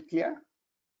 Is it clear?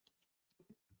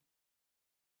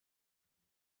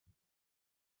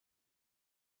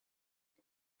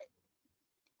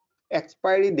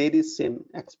 Expiry date is same.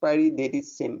 Expiry date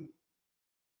is same.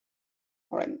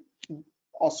 All right.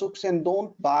 Ashok Sen,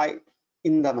 don't buy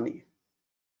in the money.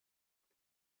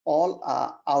 All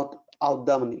are out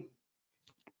the money.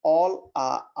 All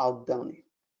are out the money.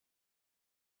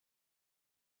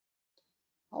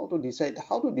 How to decide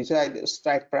the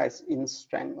strike price in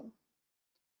strangle?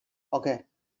 Okay.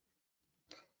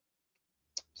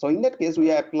 So in that case,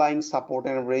 we are applying support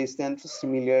and resistance.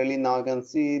 Similarly, now you can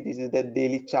see this is the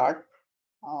daily chart,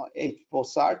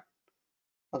 H4 chart.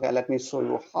 Okay, let me show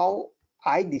you how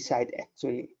I decide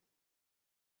actually.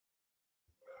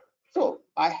 So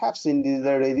I have seen this is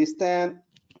the resistance,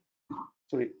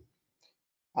 sorry,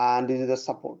 and this is the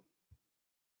support.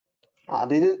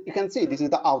 This is, you can see this is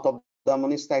the out of the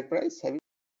money strike price. Have you,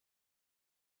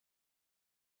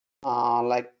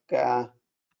 like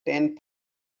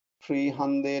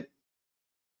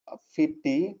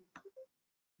 10,350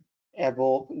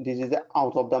 above. This is the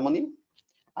out of the money.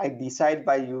 I decide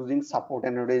by using support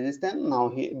and resistance. Now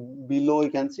here below you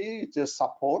can see it's a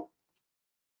support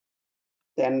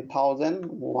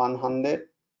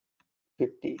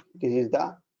 10,150. This is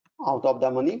the out of the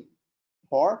money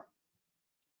for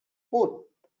put.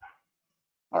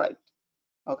 All right.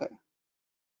 Okay.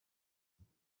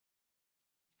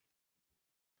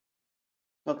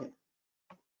 Okay.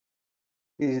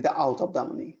 This is the out of the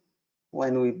money.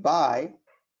 When we buy,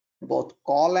 both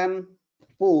call and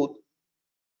put,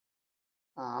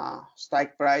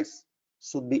 strike price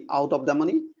should be out of the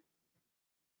money.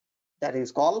 That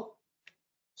is called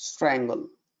strangle.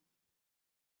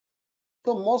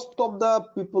 So most of the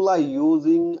people are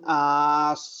using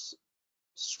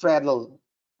straddle,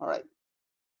 all right,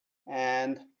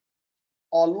 and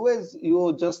always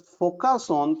you just focus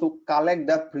on to collect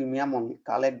the premium only,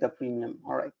 collect the premium,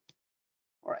 all right,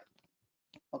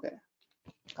 okay,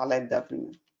 collect the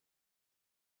premium.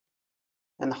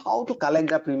 And how to collect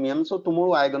the premium? So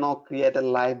tomorrow I'm gonna create a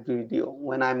live video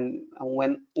when I'm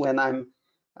when I'm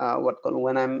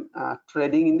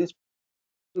trading in this,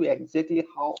 exactly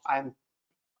how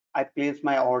I place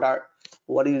my order,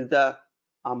 what is the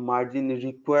margin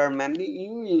requirement.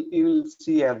 You will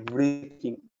see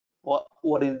everything.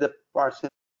 What is the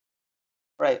percent,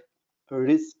 right,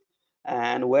 risk,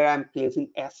 and where I'm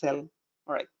placing SL,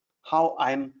 all right, how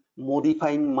I'm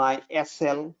modifying my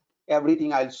SL,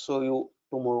 everything I'll show you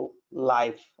tomorrow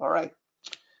live, all right.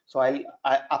 So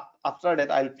after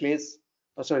that I'll place,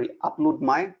 oh, sorry, upload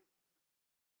my,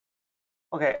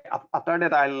 okay, after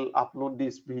that I'll upload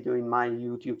this video in my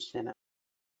YouTube channel.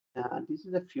 This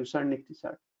is a future Nifty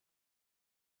chart.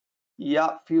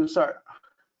 Yeah, future.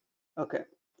 Okay,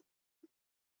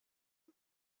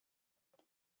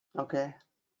 okay,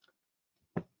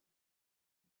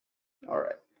 all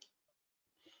right.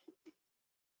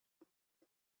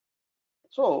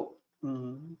 So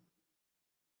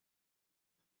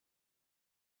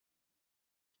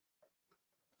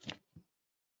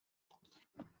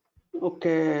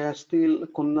okay, still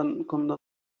Kundan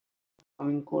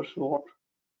coming course what?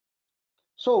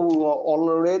 So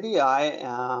already I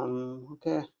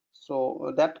okay.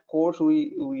 So that course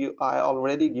we I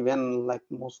already given, like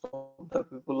most of the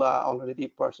people are already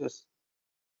purchased.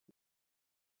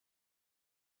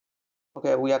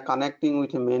 Okay, we are connecting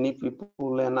with many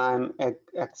people and I'm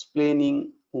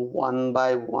explaining one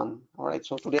by one. All right.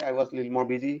 So today I was a little more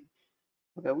busy.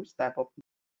 Okay, which type of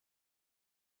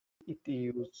it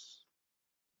use?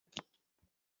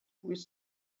 Which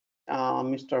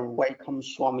Mr. Vaikam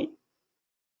Swami?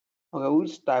 Okay,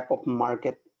 which type of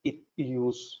market it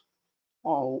use?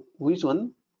 Oh, which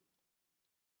one?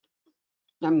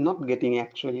 I'm not getting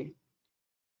actually.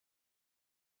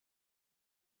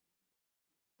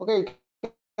 Okay,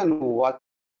 you can watch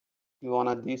you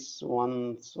wanna this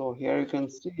one. So here you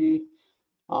can see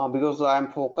because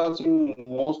I'm focusing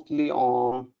mostly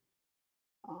on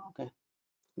okay,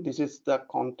 this is the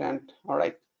content. All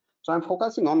right. So I'm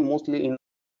focusing on mostly in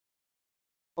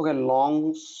okay,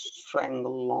 long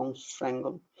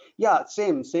strangle. Yeah,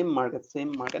 same market,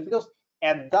 because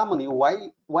at the money,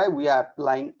 why we are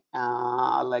applying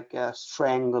like a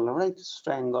strangle, right?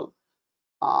 Strangle.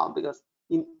 Because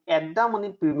in at the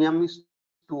money premium is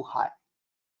too high,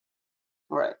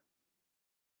 right?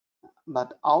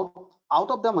 But out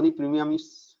of the money premium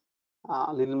is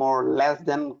a little more less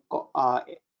than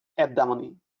at the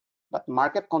money, but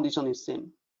market condition is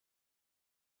same.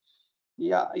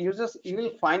 Yeah, you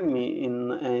will find me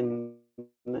in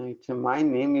my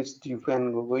name is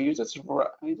Dupan Google. You just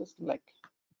like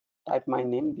type my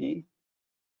name DUPE.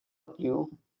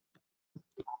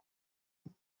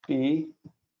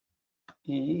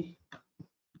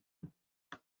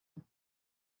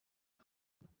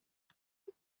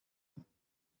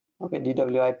 Okay,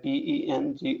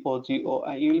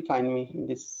 DWIPENGOGOI. You will find me in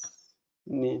this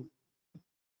name.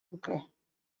 Okay,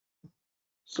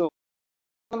 so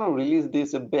I'm gonna release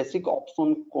this basic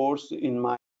option course in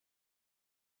my,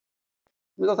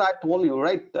 because I told you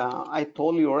right.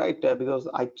 Because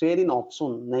I trade in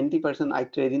option. 90% I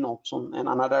trade in option, and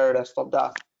another rest of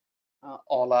the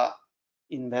all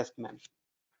investment.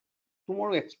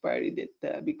 Tomorrow expiry date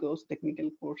because technical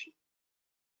course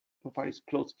offer is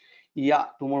closed. Yeah,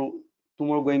 tomorrow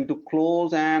going to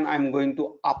close, and I'm going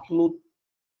to upload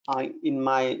in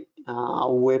my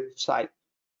website.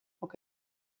 Okay,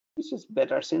 which is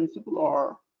better, sensible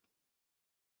or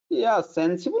yeah,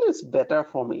 sensible is better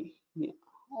for me. Yeah.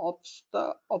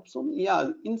 The option, yeah,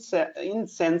 in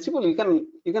sensible you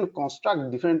can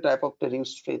construct different type of trading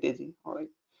strategy. All right.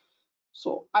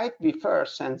 So I prefer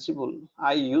sensible.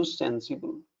 I use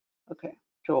sensible. Okay.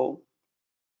 So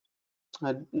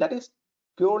that is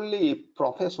purely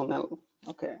professional.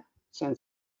 Okay. Since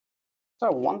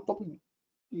so one topic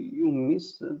you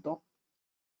miss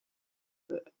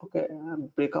okay,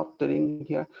 breakout trading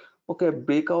here. Okay,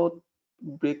 breakout.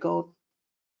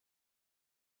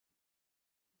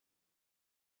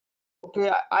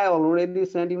 Okay, I already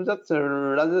sent you. Just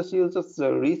Rajesh, you just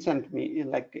resent me.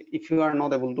 Like if you are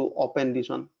not able to open this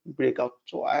one breakout,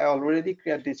 so I already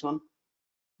create this one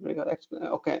breakout.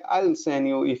 Okay, I'll send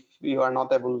you if you are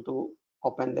not able to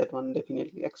open that one.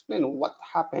 Definitely explain what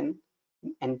happened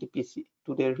in NTPC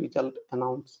today. Result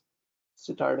announced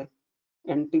Saturday.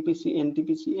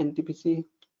 NTPC.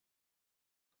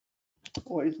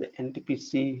 Where is the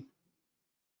NTPC?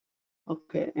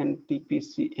 Okay,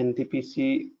 NTPC.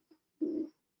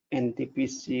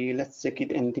 Let's check it.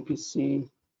 NTPC.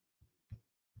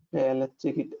 Yeah, let's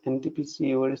check it.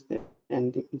 NTPC. Where is the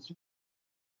NTPC?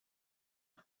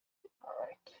 All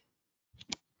right.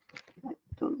 I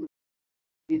don't know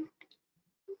it.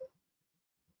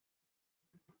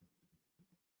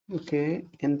 Okay,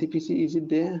 NTPC, is it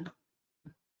there?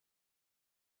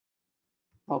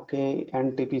 Okay,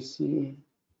 NTPC.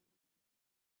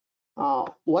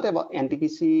 What about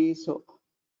NTPC? So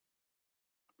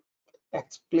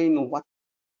explain what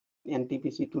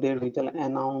NTPC today retail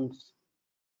announced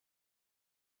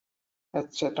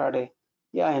at Saturday.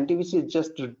 Yeah, NTPC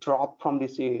just dropped from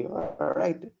this area,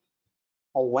 right?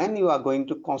 Or when you are going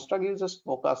to construct, you just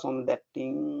focus on that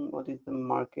thing. What is the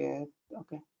market?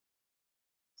 Okay,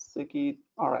 Sekit.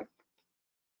 All right.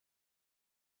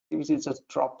 NTPC just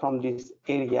dropped from this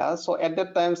area. So at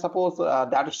that time, suppose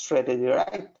that is strategy,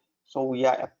 right? So we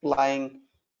are applying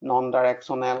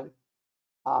non-directional.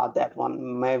 That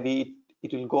one maybe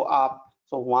it will go up.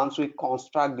 So once we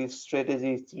construct these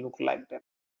strategies, look like that.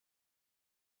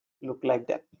 Look like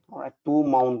that. All right, two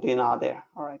mountain are there.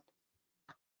 All right,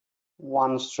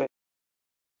 one straight.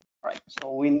 All right,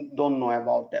 so we don't know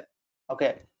about that.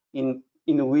 Okay, in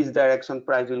which direction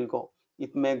price will go?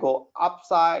 It may go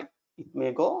upside, it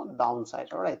may go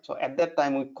downside. All right, so at that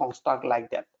time we construct like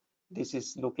that. This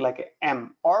is look like a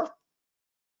M or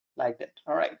like that.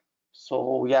 All right,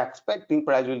 so we are expecting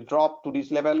price will drop to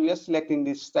this level. We are selecting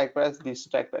this strike price, this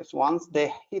strike price. Once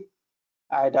they hit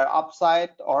either upside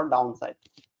or downside,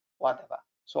 whatever,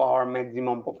 so our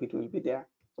maximum profit will be there.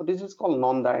 So this is called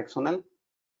non-directional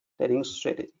trading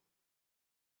strategy.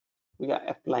 We are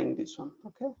applying this one.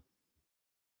 Okay,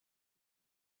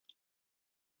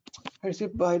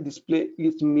 receipt by display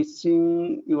is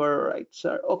missing. You are right,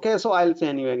 sir. Okay, so I'll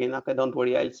send you again. Okay, don't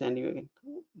worry, I'll send you again.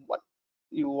 What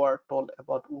you are told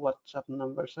about WhatsApp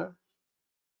number, sir?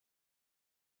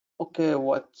 Okay,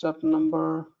 WhatsApp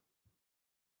number.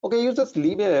 Okay, you just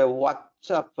leave a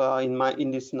WhatsApp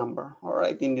in this number. All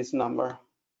right, in this number.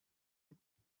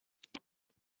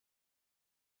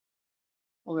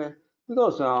 Okay,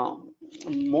 because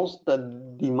most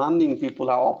demanding people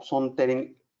are option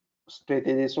trading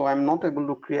strategy, so I'm not able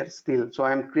to create still. So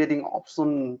I'm creating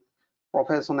option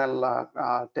professional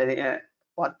trading,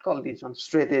 what call this one,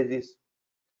 strategies.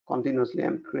 Continuously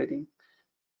I'm creating.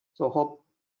 So hope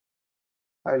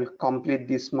I will complete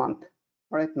this month.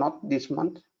 All right, not this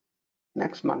month,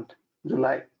 next month,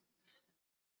 July.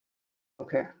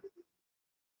 Okay.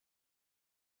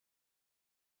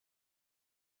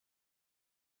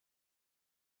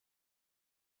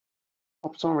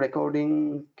 Option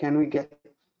recording, can we get?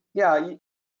 Yeah,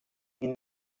 in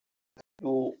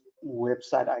to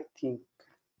website, I think.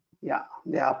 Yeah,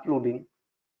 they are uploading.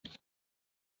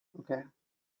 Okay.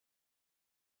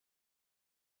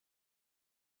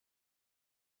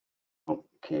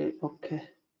 Okay, okay.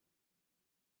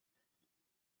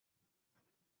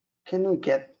 Can we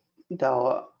get the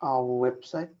our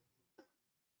website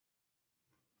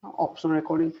option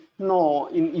recording? No,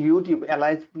 in YouTube,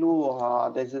 Allies Blue,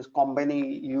 there's this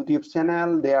company YouTube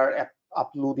channel. They are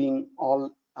uploading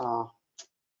all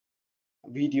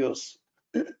videos.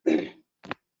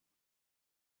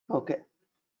 Okay.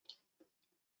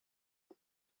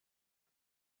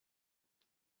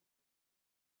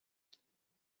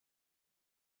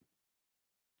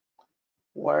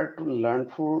 Where to learn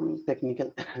full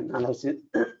technical analysis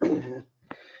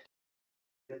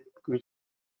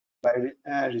by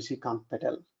Rishikant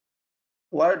Patel.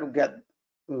 Where to get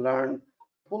learn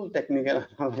full technical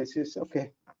analysis?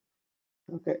 Okay.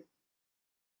 Okay.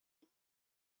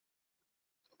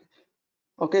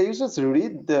 Okay, you just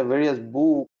read the various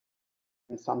books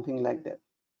and something like that.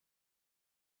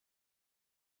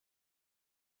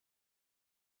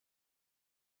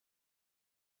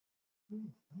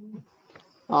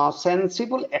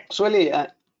 Sensible, actually,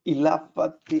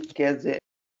 Ilapati KJ.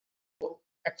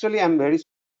 Actually, I'm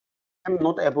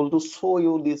not able to show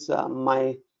you this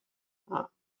my uh,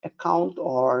 account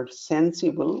or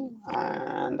Sensible.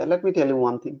 And let me tell you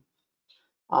one thing,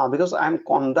 because I'm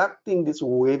conducting this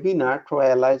webinar through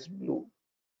Allies Blue.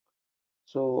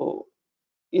 So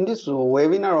in this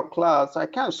webinar or class, I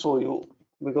can't show you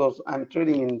because I'm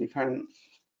trading in different.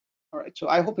 All right. So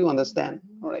I hope you understand.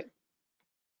 All right.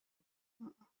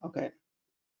 Okay.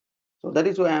 So that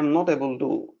is why I'm not able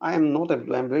to.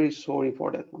 I'm very sorry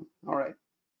for that one. All right.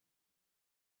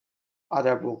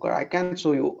 Other broker. I can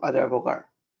show you other broker.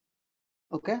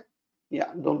 Okay.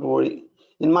 Yeah. Don't worry.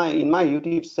 In my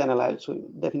YouTube channel, I'll show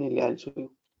you. Definitely, I'll show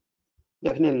you.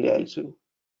 Definitely, I'll show you.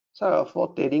 So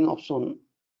for trading option,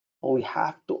 we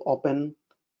have to open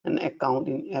an account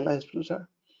in LIS Flusher.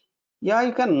 Yeah,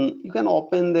 you can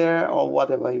open there or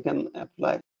whatever. You can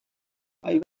apply.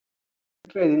 You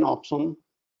can trade in option.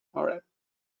 All right,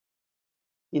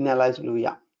 in LIS Blue.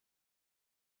 Yeah.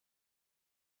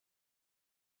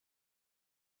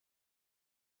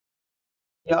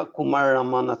 Yeah, Kumar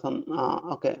Ramanathan.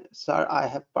 Okay, sir, I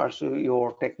have pursued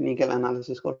your technical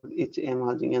analysis course. It's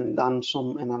emerging and done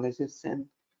some analysis and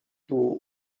to.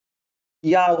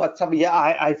 Yeah, WhatsApp. Yeah,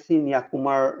 I seen. Yeah,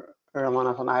 Kumar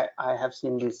Ramanathan. I have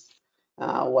seen this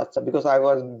WhatsApp because I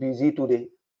was busy today,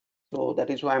 so that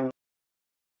is why I'm.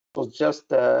 So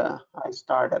just I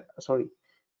started. Sorry.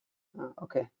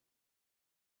 Okay.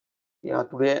 Yeah,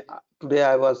 today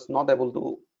I was not able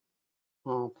to.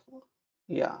 Uh,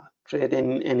 yeah, trade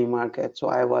in any market, so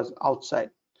I was outside.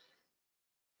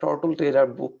 Turtle Trader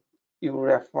book you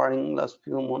referring last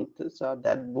few months.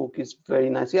 That book is very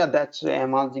nice. Yeah, that's a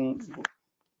emerging book,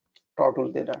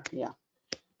 Turtle Trader. Yeah,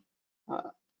 uh,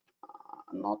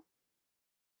 not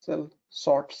sell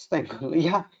short strangle.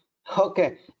 Yeah,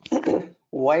 okay.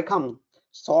 Welcome.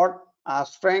 Short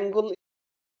strangle,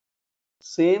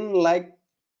 same like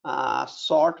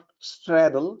short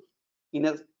straddle. In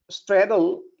a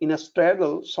straddle,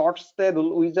 short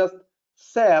straddle, we just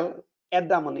sell at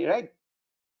the money, right?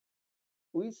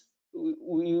 we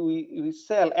we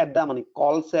sell at the money,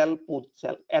 call sell, put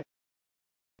sell.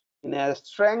 In a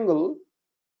strangle,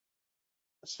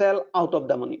 sell out of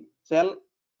the money, sell,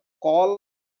 call,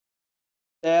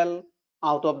 sell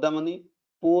out of the money,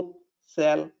 put,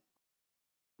 sell.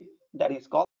 That is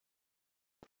called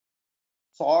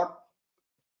short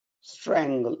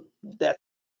strangle. That's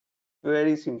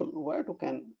very simple.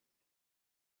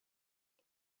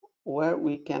 Where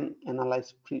we can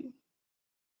analyze pre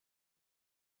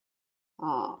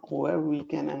where we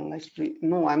can analyze pre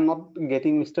no, I'm not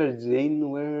getting Mr. Zain.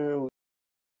 Where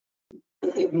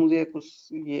मुझे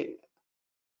कुछ ये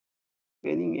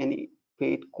training any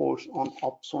paid course on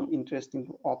option, interesting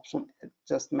option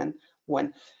adjustment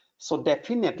when. So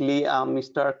definitely,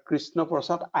 Mr. Krishna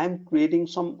Prasad, I'm creating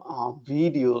some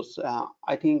videos.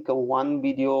 I think one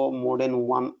video more than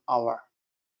 1 hour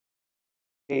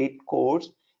paid course,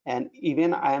 and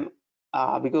even I'm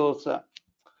because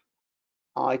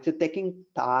it's taking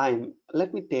time.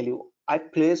 Let me tell you, I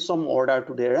placed some order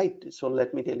today, right? So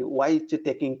let me tell you why it's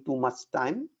taking too much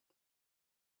time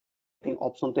in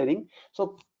option trading.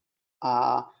 So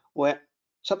where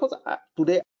suppose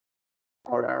today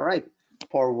order, right,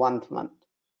 for 1 month.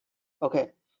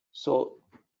 Okay, so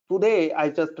today I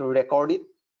just record it,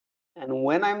 and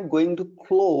when I'm going to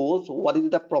close, what is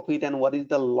the profit and what is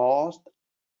the loss,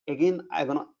 again I'm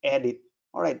gonna add it.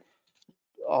 All right,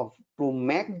 to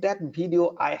make that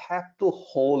video I have to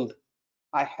hold,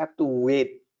 I have to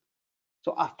wait.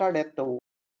 So after that the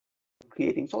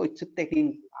creating, so it's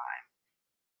taking time.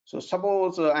 So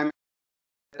suppose I'm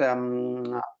I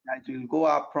will go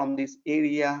up from this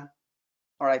area.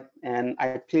 All right, and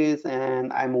I place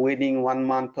and I'm waiting 1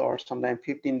 month or sometimes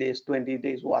 15 days, 20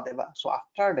 days, whatever. So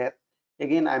after that,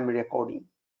 again I'm recording.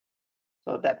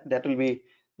 So that will be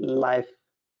live.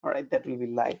 All right, that will be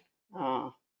live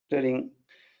trading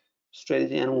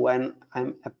strategy, and when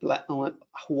I'm applying,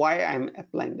 why I'm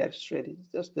applying that strategy,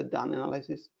 just the done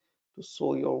analysis to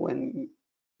show you when you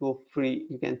go free,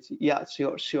 you can see. Yeah,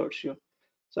 sure.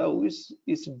 So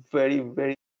it's very,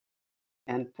 very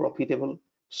and profitable.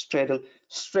 Straddle,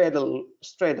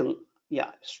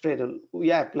 yeah, straddle,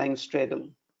 we are applying straddle.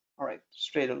 All right,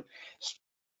 straddle.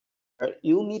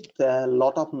 You need a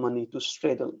lot of money to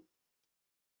straddle.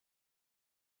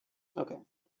 Okay.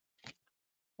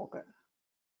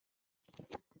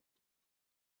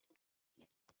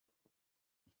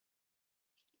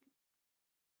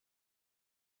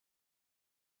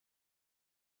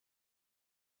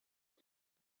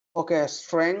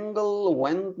 Strangle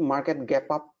when market gap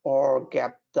up or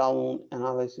gap down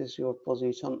analysis your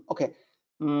position. Okay,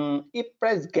 if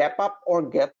price gap up or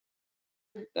gap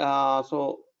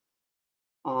so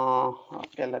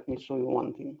okay, let me show you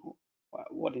one thing.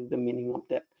 What is the meaning of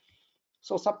that?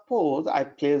 So suppose I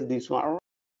place this one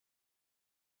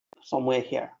somewhere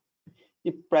here.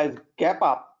 If price gap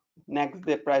up, next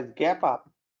day price gap up,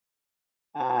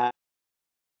 uh,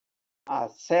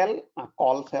 sell,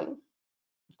 call sell,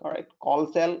 correct?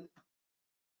 Call sell.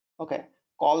 Okay,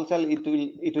 call sell. It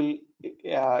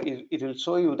will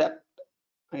show you that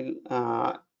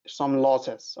uh, some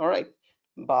losses. All right,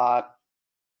 but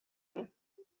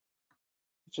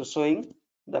it's showing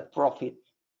the profit.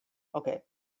 Okay,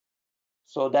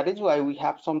 so that is why we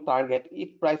have some target.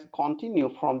 If price continue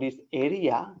from this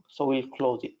area, so we'll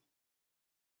close it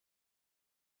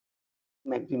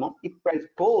maximum. If price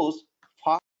goes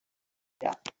far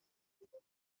Yeah,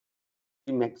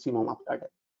 the maximum after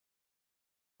that.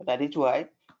 That is why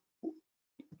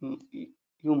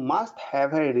you must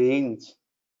have a range.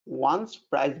 Once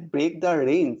price break the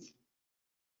range,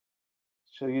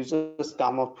 so you just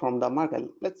come up from the market.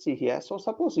 Let's see here. So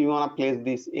suppose you want to place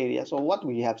this area. So what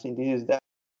we have seen, this is the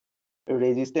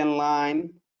resistance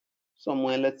line.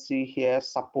 Somewhere, let's see here,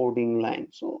 supporting line.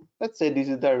 So let's say this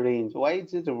is the range. Why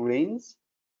is it a range?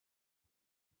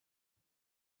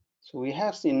 So we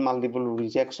have seen multiple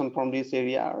rejection from this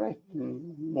area, right?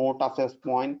 More toughest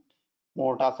point,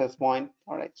 more toughest point.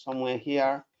 All right, somewhere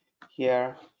here,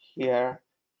 here, here,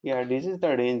 here. This is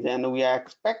the range, and we are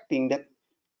expecting that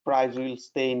price will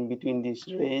stay in between this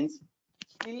range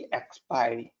till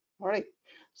expiry. All right.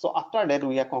 So after that,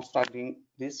 we are constructing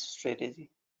this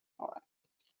strategy. All right.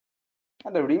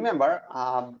 And remember,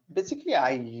 basically,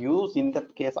 I use in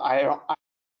that case iron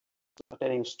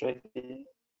trading strategy,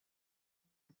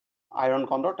 iron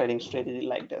condor trading strategy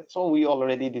like that. So we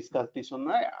already discussed this one,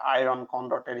 right? Iron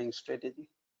condor trading strategy.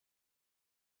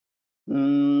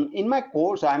 In my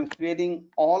course, I'm creating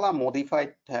all are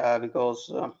modified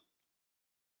because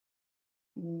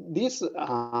this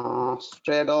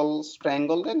straddle,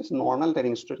 strangle, that is normal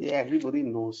trading strategy. Everybody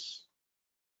knows,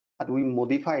 but we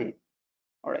modify it.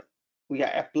 All right, we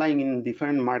are applying in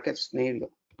different market scenario.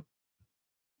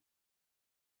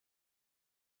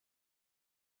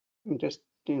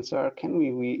 Interesting, sir. Can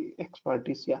we expert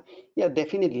this? Yeah,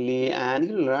 definitely. And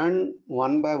you learn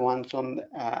one by one.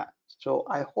 So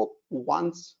I hope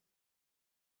once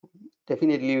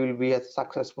definitely you will be a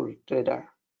successful trader.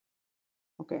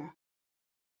 Okay.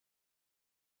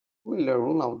 We'll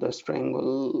rule out the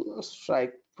strangle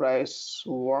strike price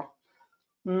work.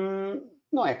 No,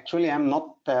 actually, I'm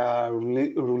not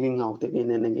ruling out again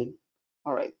and again.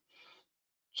 All right.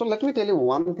 So let me tell you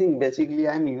one thing. Basically,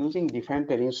 I'm using different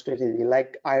trading strategy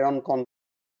like iron con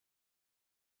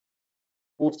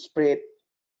put spread.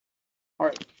 All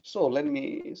right. So let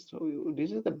me show you.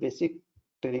 This is the basic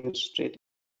trading strategy.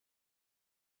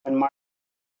 And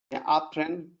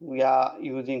uptrend, we are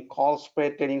using call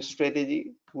spread trading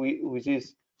strategy, which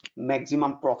is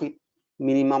maximum profit,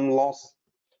 minimum loss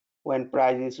when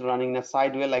price is running a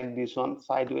sideway like this one,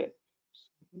 sideway.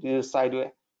 This is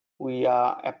sideway. We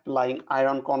are applying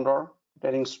iron condor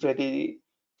trading strategy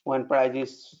when price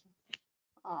is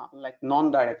like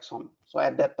non-direction. So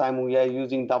at that time we are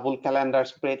using double calendar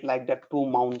spread like that, two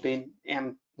mountain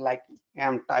M like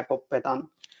M type of pattern.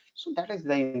 So that is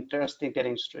the interesting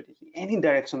trading strategy. Any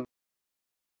direction,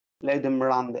 let them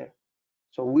run there.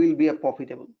 So we'll be a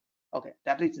profitable. Okay,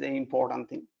 that is the important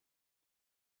thing.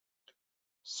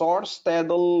 Short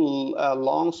straddle,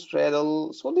 long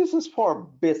straddle. So this is for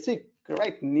basic,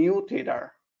 right? New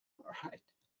trader, right?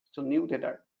 So new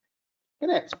trader.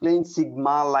 Can I explain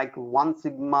sigma like 1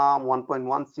 sigma,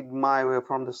 1.1 sigma away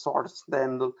from the source?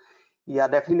 Then yeah,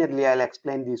 definitely I'll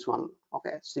explain this one.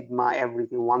 Okay, sigma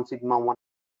everything, 1 sigma, 1.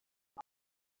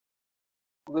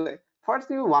 Okay. First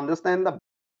you understand the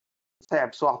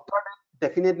step. So after that,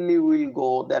 definitely we'll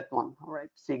go that one. All right,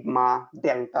 sigma,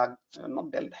 delta,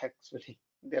 not delta actually.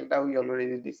 Delta we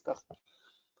already discussed.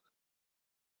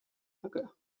 Okay.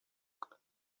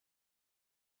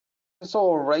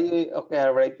 So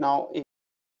right now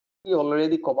we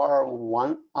already cover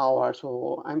 1 hour,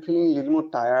 so I'm feeling a little more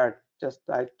tired. Just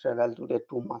I traveled today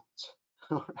too much.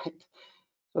 All right.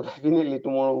 So definitely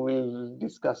tomorrow we'll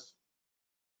discuss.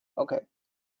 Okay.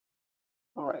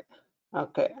 All right.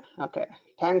 Okay. Okay.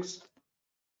 Thanks.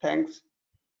 Thanks.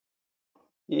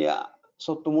 Yeah.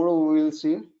 So tomorrow we will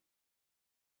see.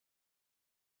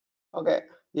 Okay.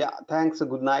 Yeah. Thanks.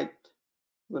 Good night.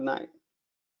 Good night.